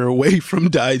steer away from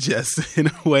digest in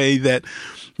a way that,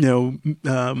 you know,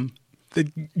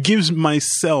 that gives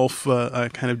myself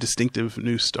a kind of distinctive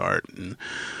new start and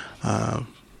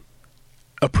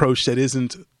approach that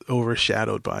isn't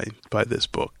overshadowed by this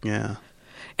book. Yeah.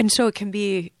 And so it can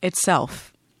be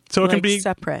itself. So it can like be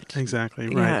separate. Exactly.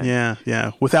 Right.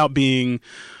 Yeah. Without being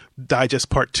Digest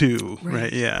Part 2,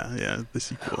 right? Yeah, the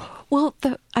sequel. Well,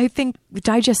 I think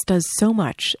Digest does so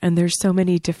much, and there's so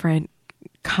many different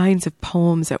kinds of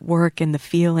poems at work and the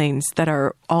feelings that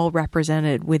are all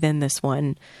represented within this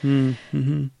one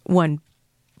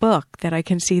book that I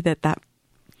can see that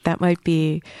might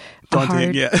be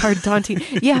daunting, daunting.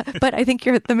 Yeah, but I think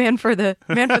you're the man for the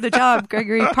job,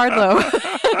 Gregory Pardlow.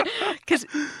 Because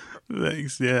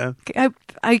thanks. Yeah.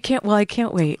 I can't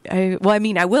wait.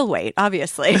 I will wait,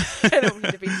 obviously. I don't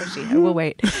need to be pushy. I will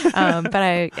wait. But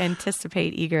I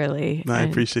anticipate eagerly. I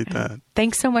appreciate that.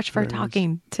 Thanks so much for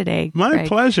talking today. My Greg.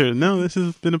 pleasure. No, this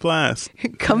has been a blast.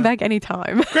 Come back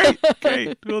anytime.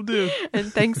 Great. Will do.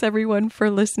 And thanks everyone for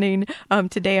listening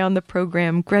today on the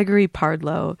program. Gregory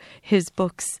Pardlow, his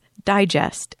books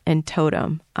Digest and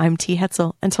Totem. I'm T.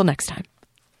 Hetzel. Until next time.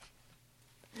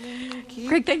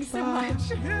 Greg, thanks so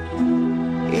much.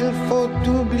 Il faut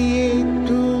oublier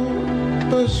tout,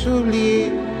 peut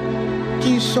s'oublier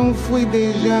qui s'enfuit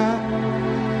déjà.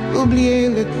 Oublier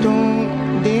le temps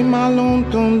des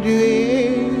malentendus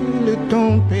et le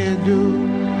temps perdu,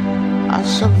 à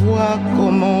savoir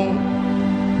comment.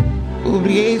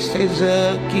 Oublier ces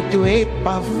heures qui tuaient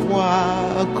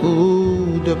parfois,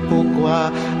 coup de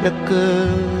pourquoi le cœur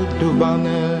du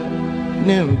bonheur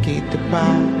ne me quitte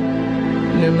pas.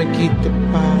 Ne me quitte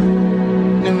pas,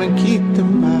 ne me quitte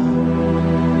pas,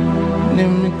 ne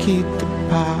me quitte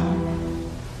pas.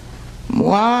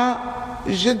 Moi,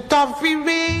 je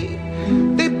t'offrirai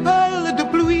des perles de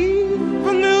pluie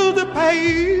venues de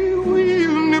pays où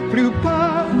il ne pleut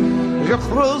pas. Je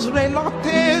creuserai la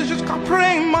terre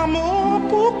jusqu'après ma mort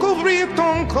pour couvrir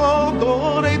ton corps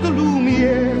d'or et de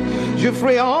lumière. Je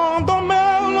ferai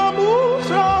endormir l'amour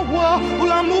sera roi, ou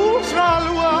l'amour sera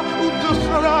loi, ou tu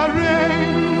seras reine.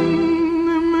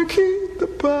 Ne me quitte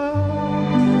pas,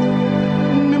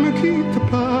 ne me quitte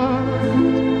pas,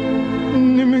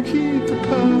 ne me quitte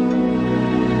pas,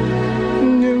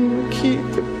 ne me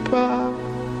quitte pas.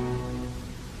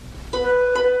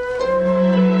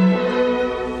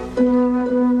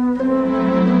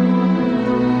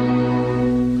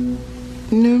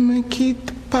 Ne me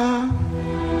quitte pas,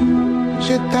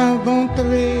 je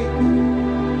t'inventerai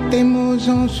des mots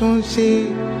insensés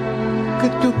que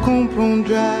tu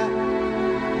comprendras.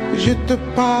 Je te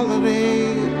parlerai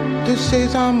de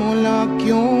ces amants-là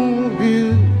qui ont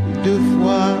vu deux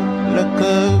fois le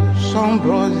cœur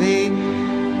s'embraser.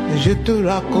 Je te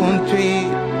raconterai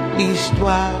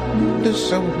l'histoire de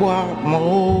ce bois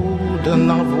mort, de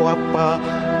n'avoir pas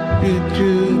pu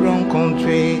te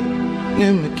rencontrer.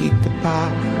 Ne me quitte pas,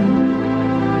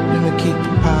 ne me quitte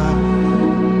pas,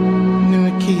 ne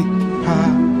me quitte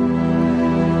pas,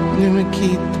 ne me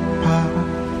quitte pas.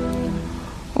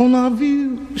 On a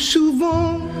vu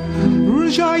souvent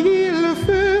jaillit le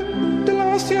feu de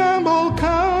l'ancien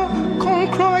volcan qu'on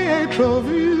croyait trop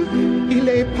vu. Il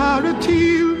est parti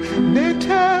des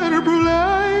terres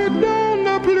brûlées, dont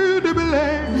n'a plus de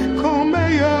blé qu'en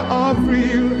meilleur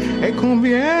avril. Et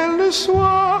combien le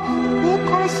soir, au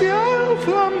quand ciel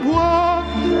flamboie,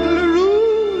 le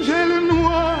rouge et le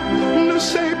noir ne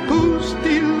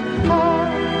s'épousent-ils pas?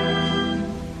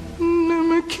 Ne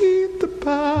me quitte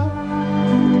pas,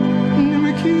 ne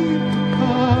me quitte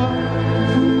pas,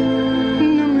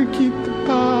 ne me quitte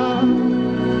pas,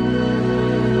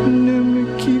 ne me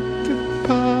quitte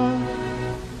pas.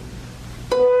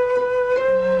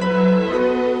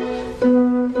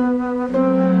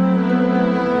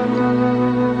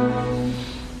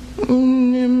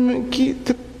 Ne me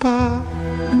quitte pas,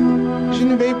 je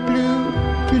ne vais plus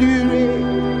pleurer,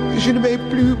 je ne vais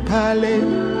plus parler,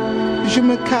 je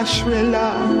me cacherai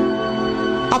là,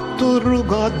 à te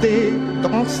regarder,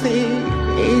 danser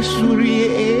et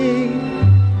sourire,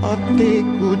 à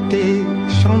t'écouter,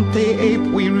 chanter et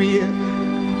puis rire.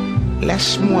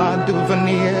 Laisse-moi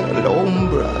devenir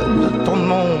l'ombre de ton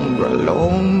ombre,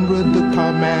 l'ombre de ta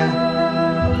main,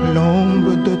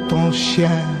 l'ombre de ton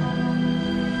chien.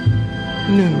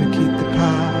 Ne me quitte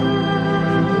pas,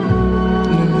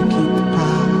 ne me quitte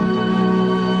pas,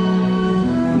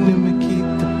 ne me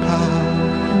quitte pas,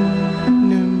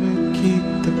 ne me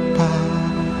quitte pas.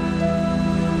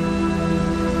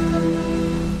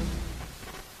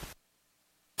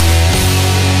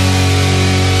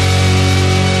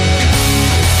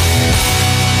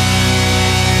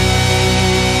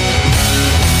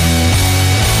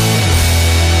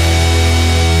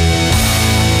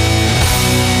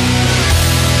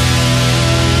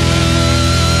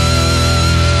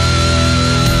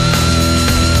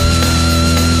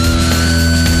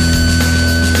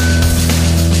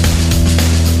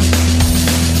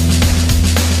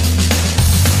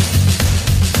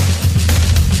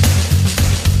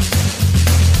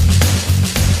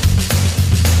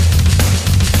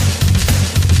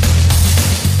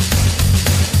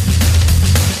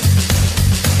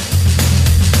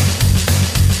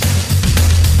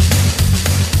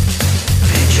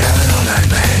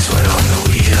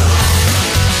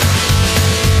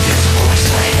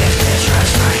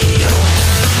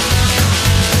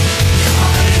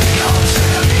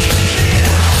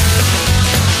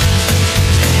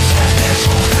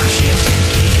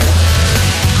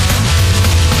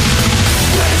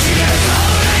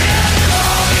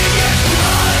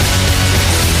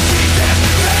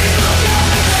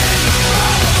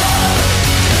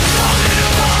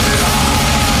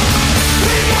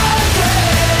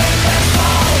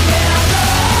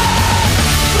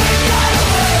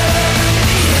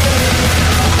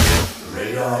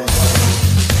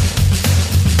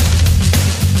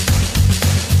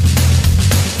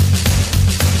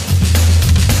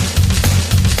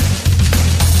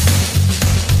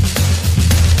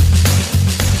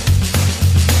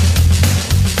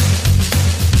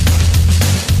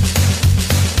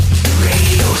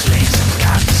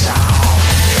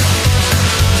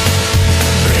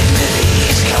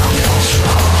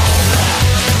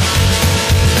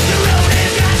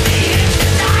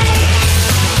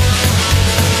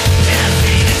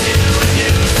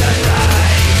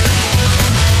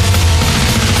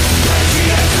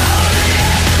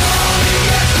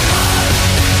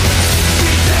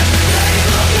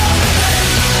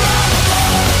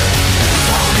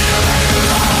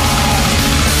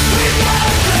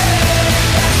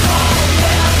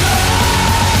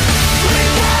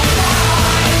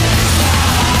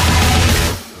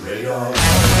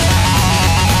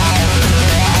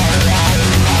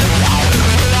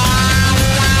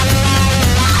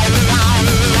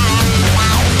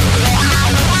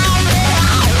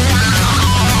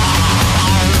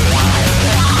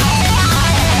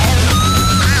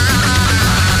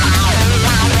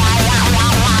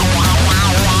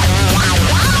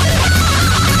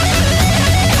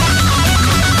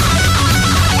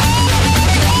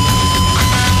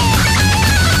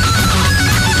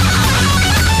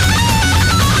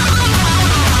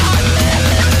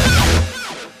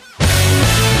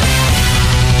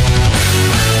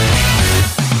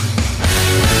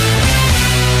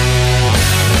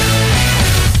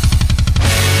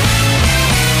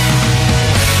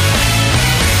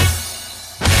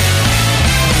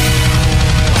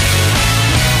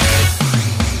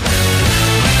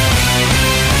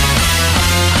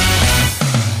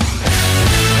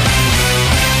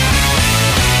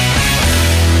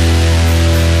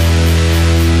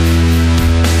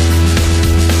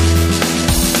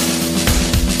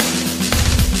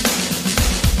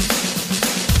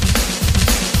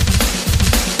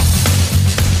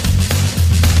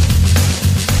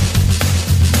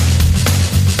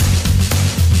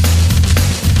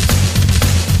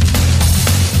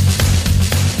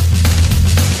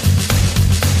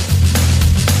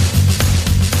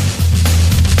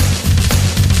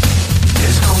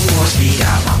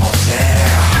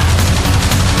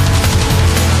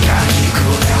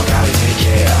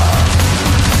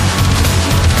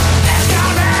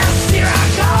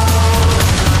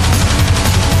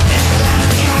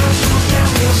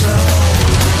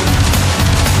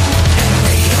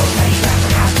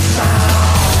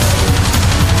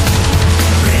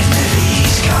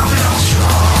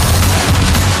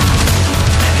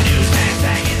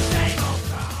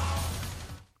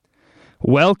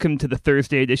 Welcome to the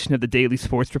Thursday edition of the Daily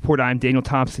Sports Report. I'm Daniel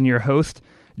Thompson, your host.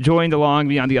 Joined along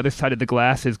me on the other side of the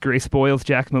glass is Grace Boyles,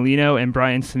 Jack Molino, and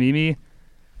Brian Samimi.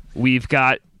 We've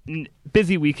got a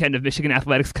busy weekend of Michigan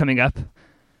athletics coming up.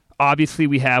 Obviously,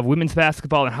 we have women's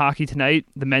basketball and hockey tonight.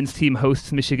 The men's team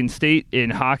hosts Michigan State in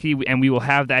hockey, and we will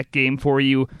have that game for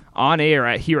you on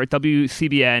air here at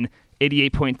WCBN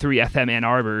 88.3 FM Ann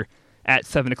Arbor at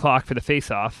 7 o'clock for the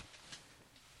face-off.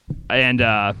 And,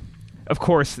 of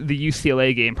course, the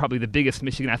UCLA game, probably the biggest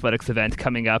Michigan athletics event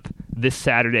coming up this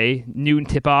Saturday, noon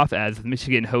tip-off as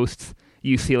Michigan hosts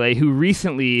UCLA, who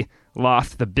recently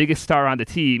lost the biggest star on the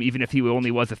team, even if he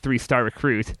only was a 3-star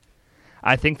recruit.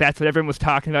 I think that's what everyone was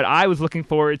talking about. I was looking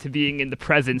forward to being in the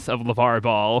presence of LeVar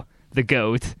Ball, the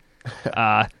GOAT.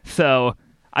 So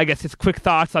I guess just quick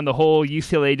thoughts on the whole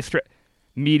UCLA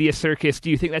media circus. Do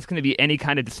you think that's going to be any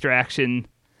kind of distraction?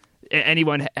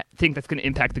 Anyone think that's going to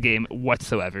impact the game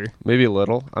whatsoever? Maybe a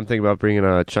little. I'm thinking about bringing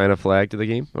a China flag to the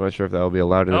game. I'm not sure if that will be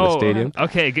allowed in the stadium.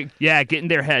 Okay. Get in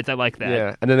their heads. I like that.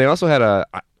 Yeah, and then they also had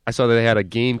I saw that they had a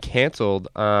game canceled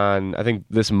on, I think,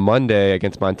 this Monday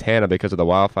against Montana because of the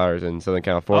wildfires in Southern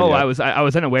California. Oh, I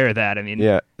was unaware of that. I mean,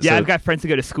 so I've got friends who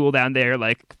go to school down there.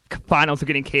 Like, finals are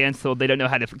getting canceled. They don't know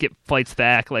how to get flights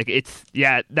back. Like,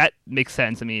 that makes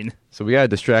sense. I mean, so we got a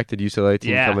distracted UCLA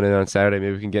team coming in on Saturday.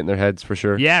 Maybe we can get in their heads for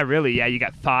sure. Yeah, really. Yeah, you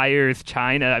got fires,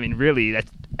 China. I mean, really,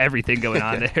 that's everything going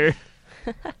on there.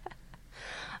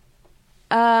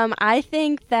 I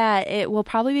think that it will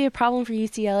probably be a problem for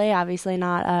UCLA, obviously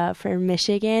not for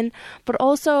Michigan. But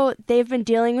also, they've been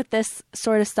dealing with this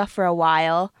sort of stuff for a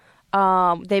while.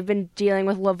 They've been dealing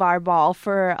with LeVar Ball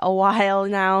for a while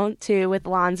now, too, with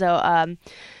Lonzo.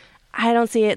 I don't see